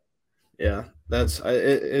that. Yeah,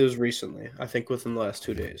 it was recently. I think within the last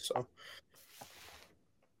 2 days. So,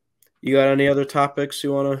 you got any other topics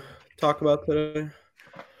you want to talk about today, or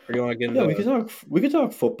do you want to get Yeah, into? we could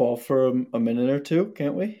talk football for a minute or two,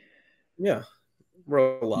 can't we? Yeah,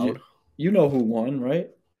 we're You, allowed. you know who won, right?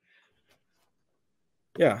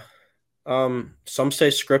 Yeah. Some say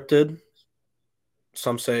scripted,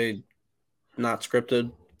 some say not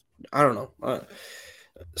scripted. I don't know.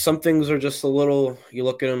 Some things are just a little. You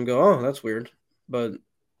look at them, and go, "Oh, that's weird," but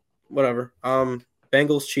whatever.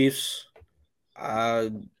 Bengals Chiefs.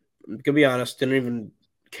 To be honest, didn't even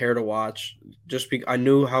care to watch. I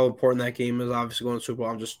knew how important that game is. Obviously, going to Super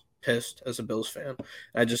Bowl. I'm just pissed as a Bills fan.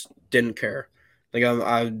 I just didn't care. Like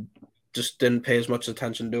I just didn't pay as much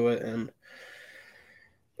attention to it, and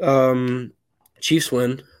Um, Chiefs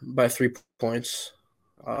win by 3 points.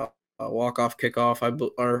 Walk off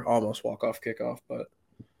kickoff. Or almost walk off kickoff, but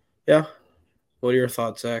yeah. What are your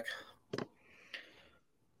thoughts, Zach?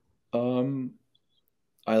 Um,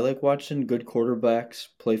 I like watching good quarterbacks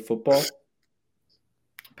play football.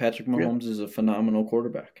 Patrick Yeah, Mahomes is a phenomenal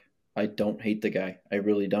quarterback. I don't hate the guy. I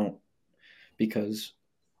really don't because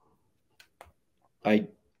I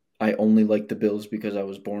I only like the Bills because I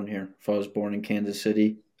was born here. If I was born in Kansas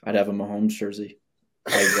City, I'd have a Mahomes jersey.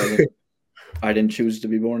 I wasn't. I didn't choose to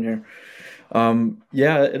be born here.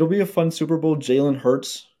 Yeah, it'll be a fun Super Bowl. Jalen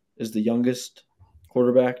Hurts is the youngest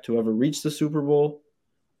quarterback to ever reach the Super Bowl.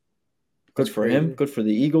 Good That's for him. crazy. Good for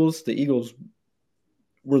the Eagles. The Eagles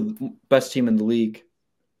were the best team in the league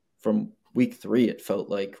from week 3. It felt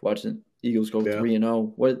like watching Eagles go Yeah,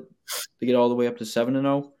 3-0. What they get all the way up to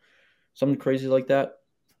 7-0, something crazy like that.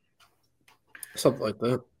 something like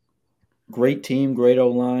that. Great team, great O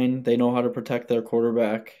line. They know how to protect their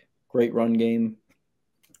quarterback. Great run game.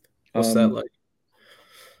 What's that Um, like?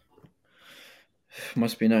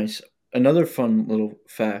 must be nice. Another fun little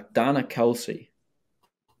fact: Donna Kelsey,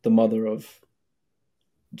 the mother of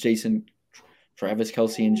Jason, Travis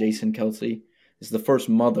Kelsey, and Jason Kelsey, is the first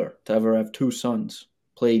mother to ever have two sons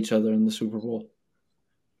play each other in the Super Bowl.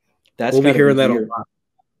 That's We'll be got to be hearing that a weird. lot.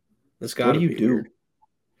 It's got What do to you be weird. do?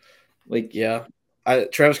 Like, Yeah.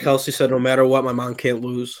 Travis Kelsey said, "No matter what, my mom can't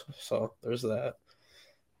lose." So there's that.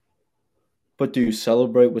 but do you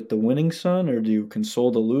celebrate with the winning son or do you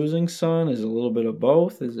console the losing son? Is it a little bit of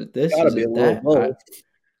both? Is it this? Got to Is be a it little that? both.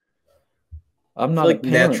 I'm I feel not a like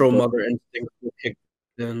parent, natural but mother instinct will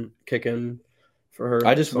kick in for I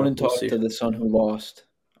her. just So wouldn't we'll talk see. to the son who lost.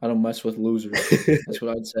 I don't mess with losers. That's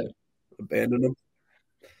what I'd say. Abandon him.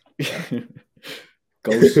 Yeah.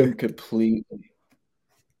 Ghost him completely.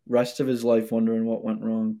 Rest of his life wondering what went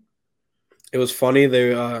wrong. It was funny.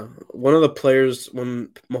 They one of the players when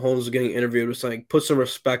Mahomes was getting interviewed was like, put some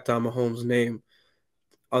respect on Mahomes' name.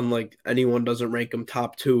 Unlike anyone doesn't rank him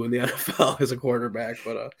top 2 in the NFL as a quarterback,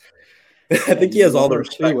 but I think he He's has one all the or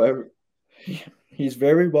respect. two. He's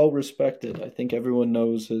very well respected. I think everyone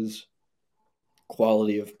knows his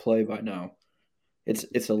quality of play by now. It's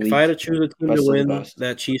If I had elite, to choose a team to best of the win best.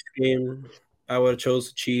 that Chiefs game, I would have chose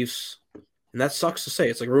the Chiefs. And that sucks to say.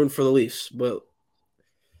 It's like rooting for the Leafs, but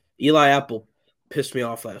Eli Apple pissed me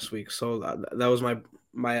off last week, so that was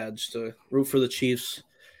my edge to root for the Chiefs.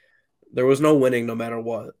 There was no winning, no matter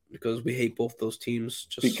what, because we hate both those teams.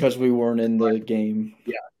 Just Because we weren't in the game.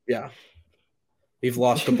 yeah, we've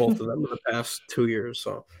lost to both of them in the past 2 years,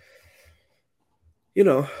 so you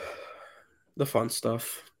know the fun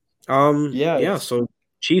stuff. Yeah, Yeah. it's So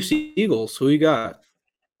Chiefs Eagles, who you got?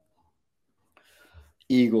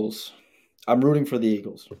 Eagles. I'm rooting for the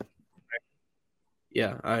Eagles.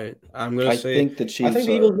 Yeah, I'm gonna I say think the I think Chiefs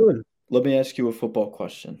the Eagles are. win. Let me ask you a football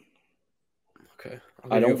question. Okay,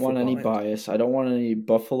 I'll I give you a don't want any football answer. bias. I don't want any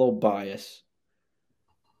Buffalo bias.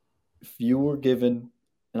 If you were given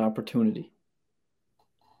an opportunity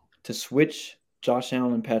to switch Josh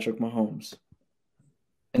Allen and Patrick Mahomes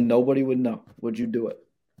and nobody would know, would you do it?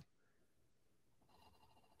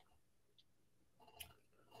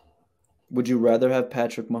 Would you rather have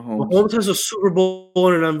Patrick Mahomes? Mahomes has a Super Bowl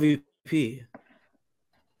and an MVP.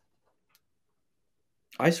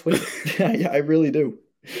 I switch it. Yeah, I really do.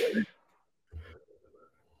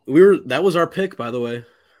 That was our pick, by the way.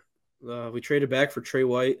 We traded back for Trey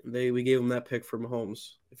White. We gave him that pick for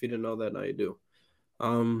Mahomes. If you didn't know that, now you do.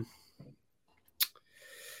 Um,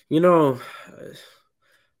 you know,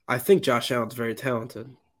 I think Josh Allen's very talented.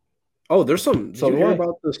 Oh, there's some. Did So you do hear I.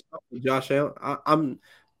 about this stuff with Josh Allen?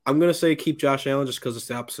 I'm gonna say keep Josh Allen just because it's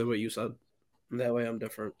the opposite of what you said. And that way, I'm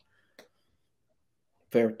different.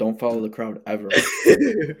 Fair. Don't follow the crowd ever.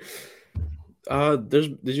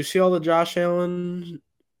 Did you see all the Josh Allen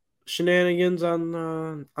shenanigans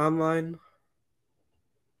on online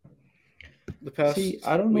the See,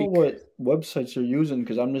 I past don't know week? what websites you're using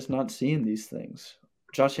because I'm just not seeing these things.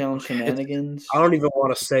 Josh Allen Okay, I shenanigans. don't even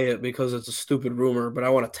want to say it because it's a stupid rumor, but I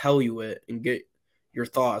want to tell you it and get your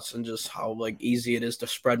thoughts and just how like easy it is to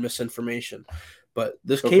spread misinformation. But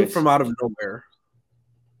this came Okay, from out of nowhere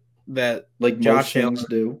that like most Josh Allen, things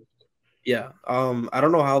do. yeah. I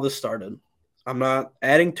don't know how this started. I'm not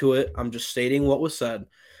adding to it. I'm just stating what was said.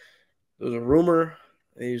 There was a rumor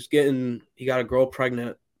he got a girl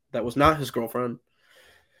pregnant that was not his girlfriend.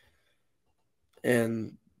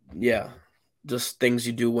 And yeah, just things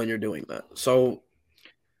you do when you're doing that. So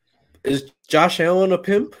is Josh Allen a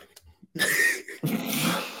pimp?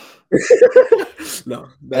 No,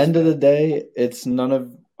 that's End of the bad. day, it's none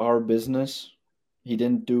of our business. He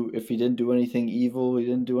didn't do if he didn't do anything evil, he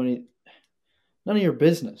didn't do any none of your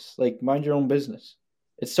business. Like mind your own business.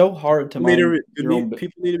 It's so hard to mind your own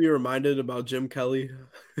People need to be reminded about Jim Kelly.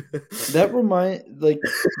 that remind like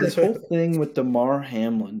this whole thing with DeMar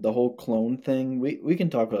Hamlin, the whole clone thing. We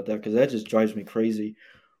can talk about that because that just drives me crazy.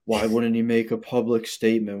 Why wouldn't he make a public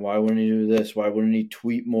statement? Why wouldn't he do this? Why wouldn't he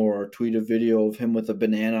tweet more or tweet a video of him with a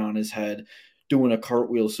banana on his head doing a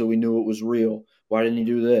cartwheel so we knew it was real? Why didn't he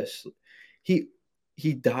do this? He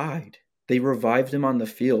he died. They revived him on the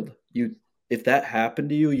field. You if that happened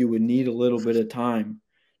to you, you would need a little bit of time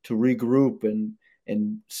to regroup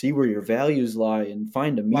and see where your values lie and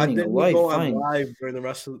find a Why meaning of didn't he life. go on Find live during the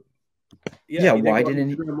rest of? Yeah, yeah, he didn't why go on didn't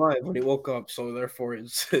he? Instagram live when he woke up, so therefore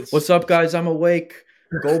What's up, guys? I'm awake.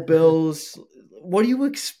 Go Bills. What do you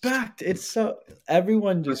expect? It's so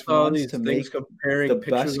everyone I just saw wants these to things make comparing the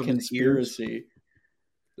pictures best of his ears. conspiracy.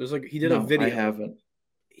 There's like he did a No, I video. haven't.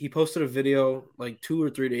 He posted a video like 2 or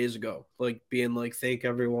 3 days ago, like being like thank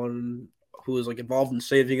everyone who was like involved in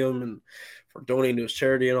saving him and for donating to his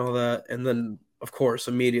charity and all that. And then of course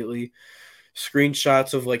immediately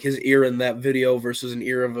screenshots of like his ear in that video versus an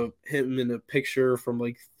ear of him in a picture from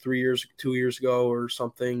like 3 years, 2 years ago or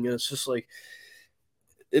something. And it's just like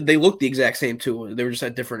they look the exact same too. They were just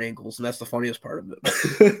at different angles, and that's the funniest part of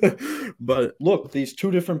it. But Look, these two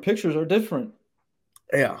different pictures are different.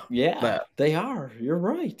 yeah, Yeah, that. they are. You're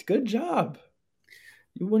right. Good job.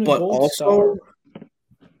 You win a But gold also, star.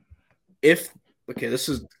 if okay, this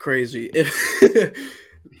is crazy. If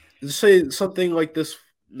say something like this,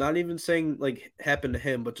 not even saying like happened to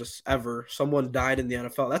him, but just ever someone died in the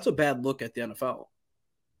NFL, that's a bad look at the NFL.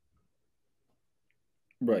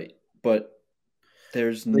 Right. But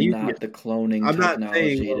There's You can get, not the cloning I'm not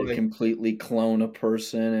saying technology to like completely clone a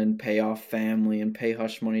person and pay off family and pay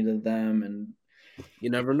hush money to them, and you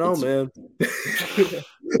never know, it's man.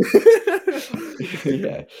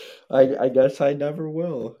 yeah. I guess I never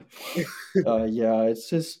will. Yeah, it's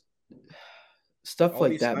just stuff All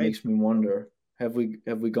like these that makes me scientists, bro. wonder. Have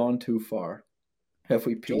we gone too far? Have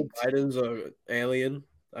we Joe peaked? Biden's a alien.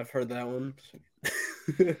 I've heard that one.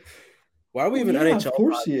 Why are we Well, even yeah, of NHL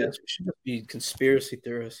course he podcast? is. We should just be conspiracy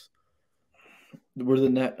theorists. We're the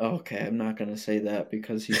net. Okay, I'm not gonna say that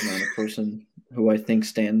because he's not a person who I think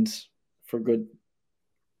stands for good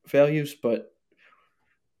values, but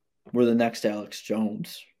we're the next Alex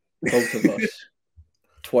Jones. Both of us.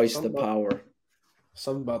 Twice the Something about, power.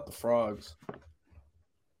 something about the frogs.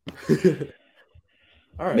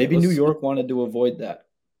 All right, Maybe New York wanted to avoid that.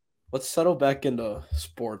 let's settle back into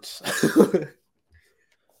sports.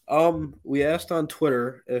 We asked on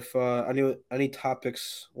Twitter if any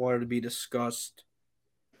topics wanted to be discussed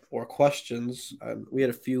or questions. We had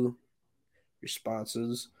a few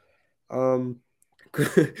responses. Um,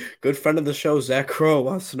 good friend of the show, Zach Crow,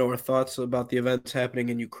 wants to know our thoughts about the events happening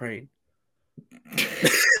in Ukraine.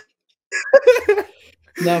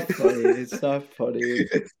 Not funny. It's not funny.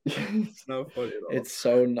 It's not funny at It's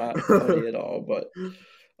so not all. funny at all. But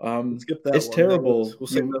Let's skip that it's one. That was terrible. we'll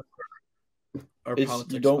save that for our You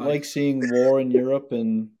politics don't like podcast. seeing war in Europe,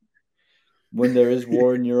 and when there is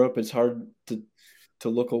war in Europe, it's hard to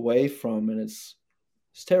look away from, and it's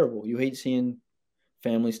terrible. You hate seeing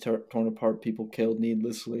families torn apart, people killed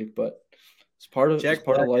needlessly, but it's Jack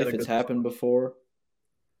part of Black had life. a It's good happened song. before.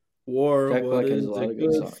 War, Jack what Black has is a lot it of good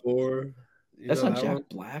good songs. for? You That's know not that one? Jack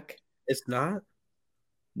Black. It's not.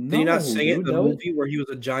 Did he not No, sing it in dude. the That was movie where he was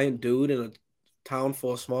a giant dude in a town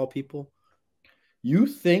full of small people? You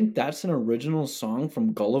think that's an original song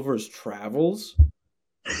from Gulliver's Travels?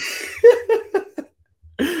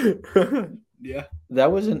 Yeah.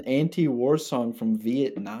 That was an anti-war song from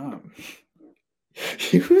Vietnam.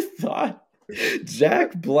 You thought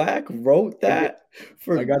Jack Black wrote I get that I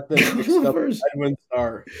for got them mixed up with Gulliver's Edwin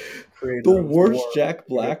Starr, the creator of worst War. Jack What is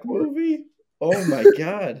Black War? movie? Oh my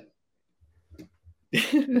god.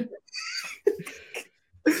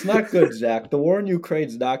 It's not good, Zach. The war in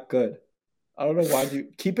Ukraine's not good. I don't know why you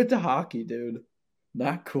keep it to hockey, dude.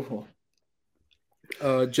 Not cool.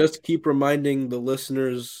 Just keep reminding the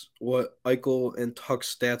listeners what Eichel and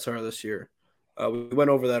Tuck's stats are this year. We went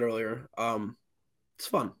over that earlier. It's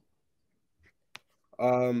fun.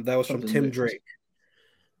 That was from Something Tim new. Drake.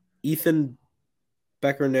 Ethan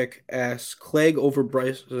Beckernick asks Clegg over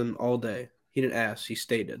Bryson all day. He didn't ask. He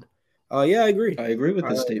stated. Yeah, I agree. I agree with Uh,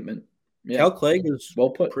 this statement. Yeah. Cal Clegg is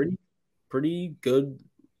Well put. pretty good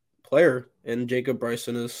player, and Jacob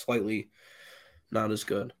Bryson is slightly not as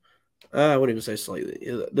good. I wouldn't even say slightly.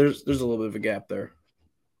 There's a little bit of a gap there.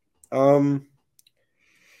 Um,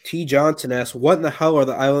 T. Johnson asks, "What in the hell are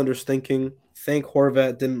the Islanders thinking? Thank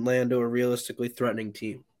Horvat didn't land to a realistically threatening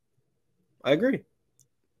team." I agree.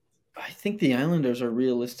 I think the Islanders are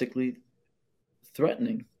realistically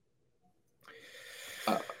threatening.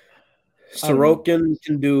 Uh, I don't know. Sorokin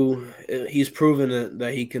can do. He's proven it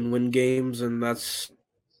that he can win games, and that's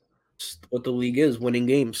what the league is, winning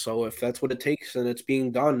games. So if that's what it takes and it's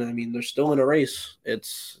being done, I mean, they're still in a race.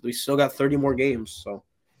 We still got 30 more games. So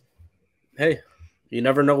hey, you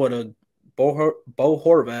never know what a Bo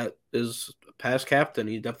Horvat is. Past captain,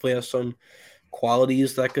 he definitely has some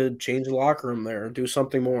qualities that could change the locker room there, do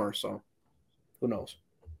something more. So who knows?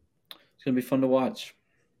 It's gonna be fun to watch.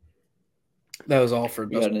 That was all for You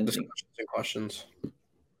got discussions anything? and questions.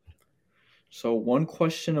 So one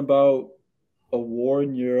question about a war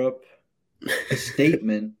in Europe, a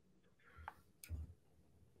statement,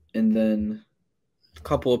 and then A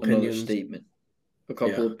couple another opinions. statement. A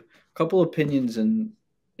Yeah. couple opinions in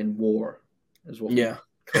war is what we Yeah.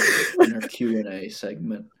 covered in our Q&A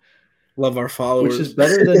segment, Love our which is followers.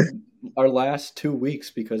 better than our last 2 weeks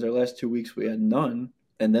because our last 2 weeks we had none,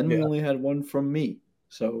 and then we Yeah. only had one from me.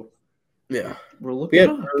 So Yeah. we're We looking had,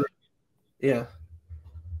 up. yeah.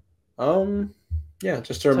 Yeah,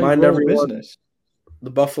 just to That's how you remind grow a everyone, business. the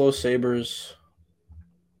Buffalo Sabres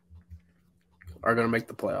are going to make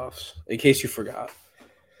the playoffs, in case you forgot.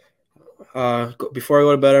 Before I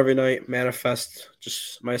go to bed every night, manifest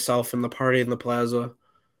just myself in the party in the plaza,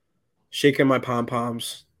 shaking my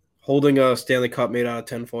pom-poms, holding a Stanley Cup made out of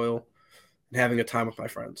tinfoil, and having a time with my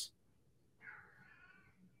friends.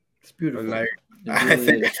 It's And beautiful. It I really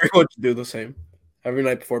think is. everyone should do the same every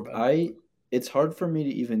night before bed. It's hard for me to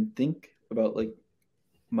even think about like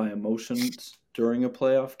my emotions during a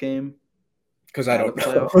playoff game, Because I at a don't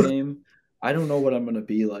playoff know. game. I don't know what I'm going to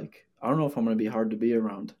be like. I don't know if I'm going to be hard to be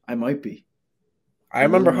around. I might be. I It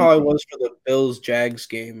remember doesn't how make I me. was for the Bills-Jags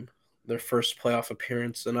game, their first playoff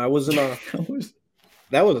appearance, and I was in a that was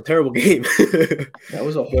that was a terrible game. that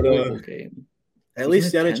was a But horrible game. at Wasn't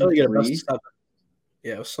least the it NHL you get a best of 10-3? 7.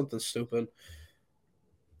 Yeah, it was something stupid.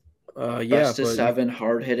 Yeah, Best of but you, 7,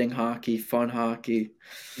 hard hitting hockey, fun hockey.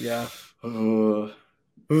 yeah. Uh,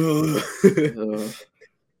 You're uh,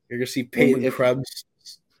 gonna see when we Peyton if Krebs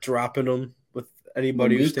dropping them with when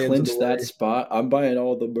anybody who we stands in the clinch that way. spot, I'm buying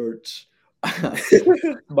all the merch.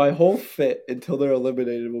 My whole fit until they're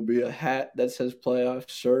eliminated will be a hat that says playoff,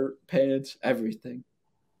 shirt, pants, everything.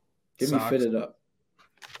 Get me Socks. fitted up.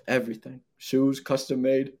 Everything. Shoes custom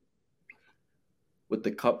made with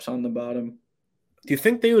the cups on the bottom. Do you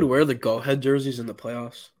think they would wear the go-ahead jerseys in the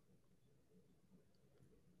playoffs?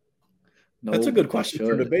 That's a No, good but they question for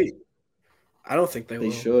should. debate. I don't think they They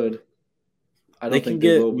will. should. I They don't can think they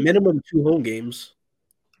get will, but minimum 2 home games.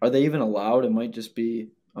 are they even allowed? It might just be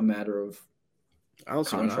a matter of I don't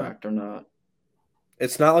see why not. contract or not.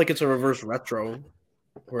 It's not like it's a reverse retro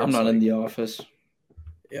where I'm it's not in like, the office.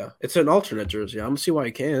 yeah, it's an alternate jersey. I don't see why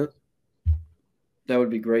you can't. That would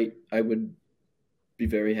be great. I would be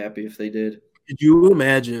very happy if they did. Could you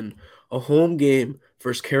imagine a home game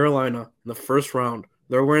versus Carolina in the first round?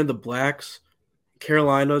 They're wearing the blacks.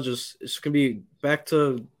 Carolina just it's gonna be back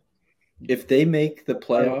to If they make the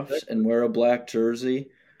final playoffs pick. and wear a black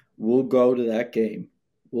jersey, we'll go to that game.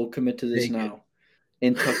 We'll commit to this Naked now.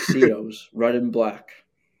 In tuxedos, red and black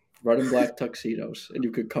tuxedos, and you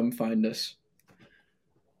could come find us.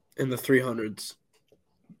 in the 300s.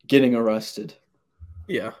 Getting arrested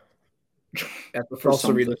Yeah, at the for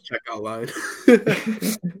Salsaritas something. checkout line.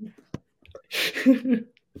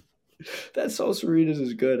 That salsaritas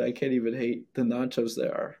is good. I can't even hate the nachos. They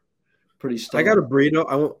are pretty I got a stellar.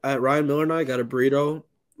 burrito. At Ryan Miller and I got a burrito.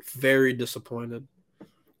 Very disappointed.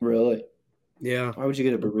 Really? Yeah, Why would you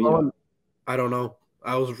get a burrito? I don't know.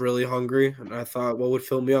 I was really hungry, and I thought, what would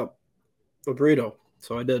fill me up? A burrito.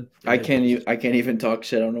 So I did. And I can't even talk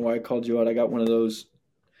shit. I don't know why I called you out. I got one of those.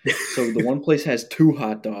 So the one place has two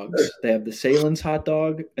hot dogs. They have the Salem's hot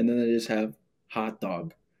dog, and then they just have hot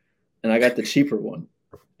dog. And I got the cheaper one,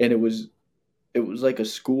 and it was like a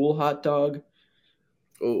school hot dog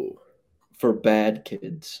Oh, for bad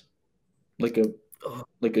kids, like a ugh.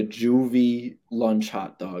 like a juvie lunch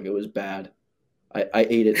hot dog. It was bad. I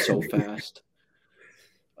ate it so fast.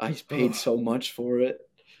 I paid Ugh. so much for it.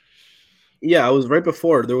 Yeah, I was right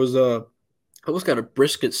before. I almost got a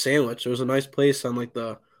brisket sandwich. There was a nice place on like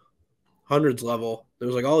the hundreds level. There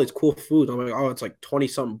was like all these cool foods. I'm like, oh, it's like 20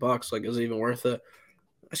 something bucks. Like, is it even worth it?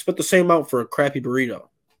 I spent the same amount for a crappy burrito.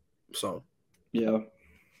 So Yeah,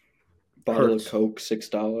 bottle of hurts. Coke,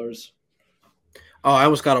 $6. Oh, I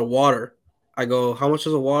almost got a water. I go, how much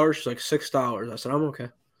is a water? She's like $6. I said, I'm okay.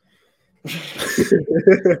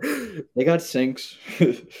 They got sinks.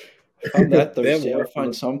 If I'm that They have thirsty, I'll water for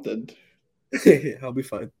find something. them. I'll be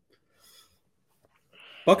fine.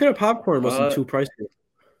 Bucket of popcorn wasn't Uh, too pricey.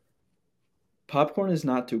 Popcorn is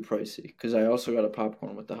not too pricey because I also got a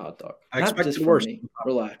popcorn with the hot dog. I Not expected just for worse. me.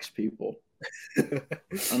 Relax, people.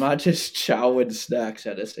 I'm not just chowing snacks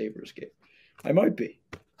at a Sabres game. I might be.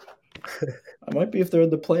 I might be if they're in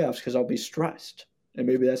the playoffs because I'll be stressed. And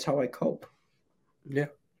maybe that's how I cope. Yeah.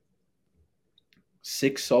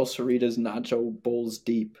 6 salsaritas nacho bowls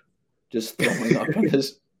deep. Just throwing up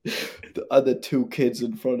on the two kids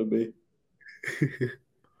in front of me.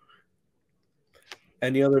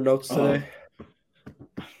 Any other notes Um, today?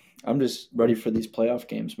 I'm just ready for these playoff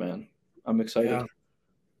games, man. I'm excited. Yeah.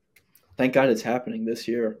 Thank God it's happening this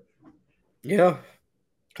year Yeah.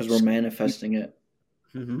 because we're manifesting it.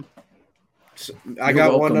 Mm-hmm. So, I You're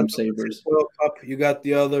got one welcome, under the Sabres. World Cup. You got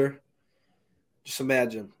the other. Just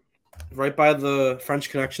imagine. Right by the French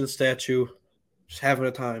Connection statue. Just having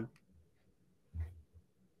a time.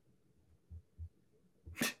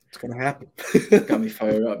 It's going to happen. Got me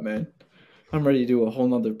fired up, man. I'm ready to do a whole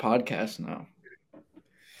nother podcast now.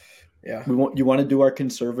 Yeah. You want to do our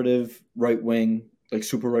conservative right wing, like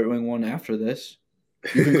super right wing one after this?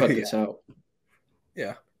 You can cut Yeah. this out.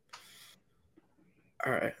 Yeah.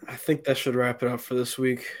 All right. I think that should wrap it up for this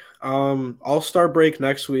week. All-Star break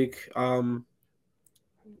next week.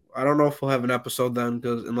 I don't know if we'll have an episode then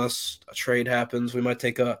because unless a trade happens, we might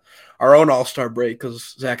take our own All-Star break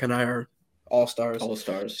because Zach and I are All-Stars. All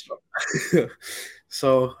stars.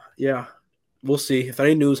 So yeah, we'll see. If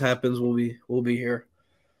any news happens, we'll be here.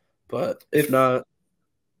 But if not,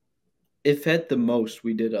 If at the most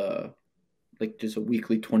we did like just a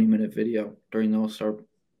weekly 20-minute video during the All Star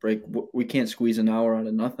break, we can't squeeze an hour out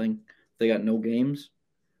of nothing. They got no games.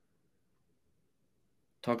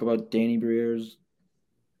 Talk about Danny Briere's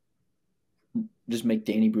Just make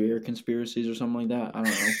Danny Briere conspiracies or something like that. I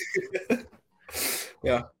don't know.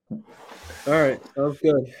 Yeah. All right. Sounds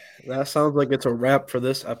good. That sounds like it's a wrap for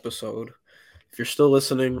this episode. If you're still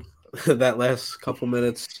listening, that last couple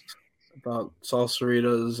minutes about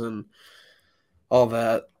salsaritas and all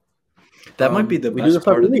that. That might be the We do best this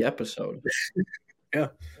part every of the week. episode. Yeah.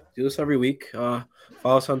 Do this every week. Follow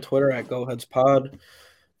us on Twitter at GoHeadsPod. If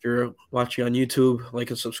you're watching on YouTube, like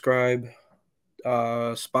and subscribe.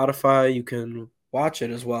 Spotify, you can watch it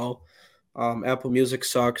as well. Apple Music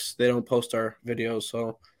sucks. They don't post our videos,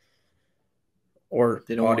 so or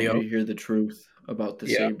They don't want you audio. to hear the truth about the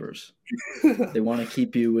Yeah. Sabres. They want to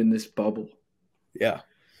keep you in this bubble. Yeah.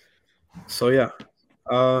 So yeah.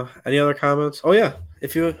 Any other comments? Oh yeah.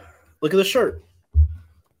 If you look at the shirt.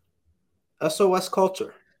 SOS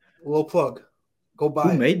Culture. A little plug. Go buy Who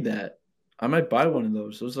it. made that? I might buy one of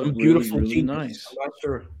those. Those look Some really, beautiful really genius. nice. I'm not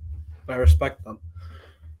sure, but I respect them.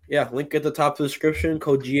 Yeah, link at the top of the description.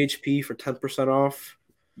 Code GHP for 10% off.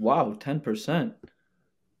 Wow, 10%.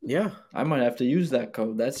 Yeah. I might have to use that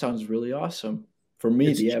code. That sounds really awesome. For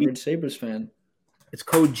me, the average Sabres fan. It's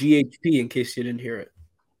code GHP in case you didn't hear it.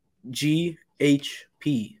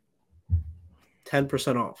 GHP.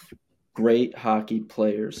 10% off. Great hockey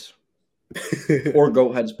players. Or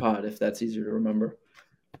Goat Heads Pod, if that's easier to remember.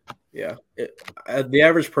 Yeah. The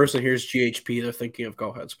average person hears GHP, they're thinking of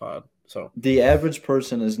Go Heads Pod. So the average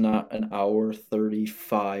person is not an hour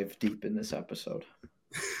 35 deep in this episode.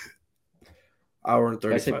 Hour and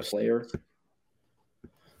 35. Did I say player?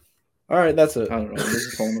 All right, that's it. I don't know. This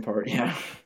is falling apart. Yeah.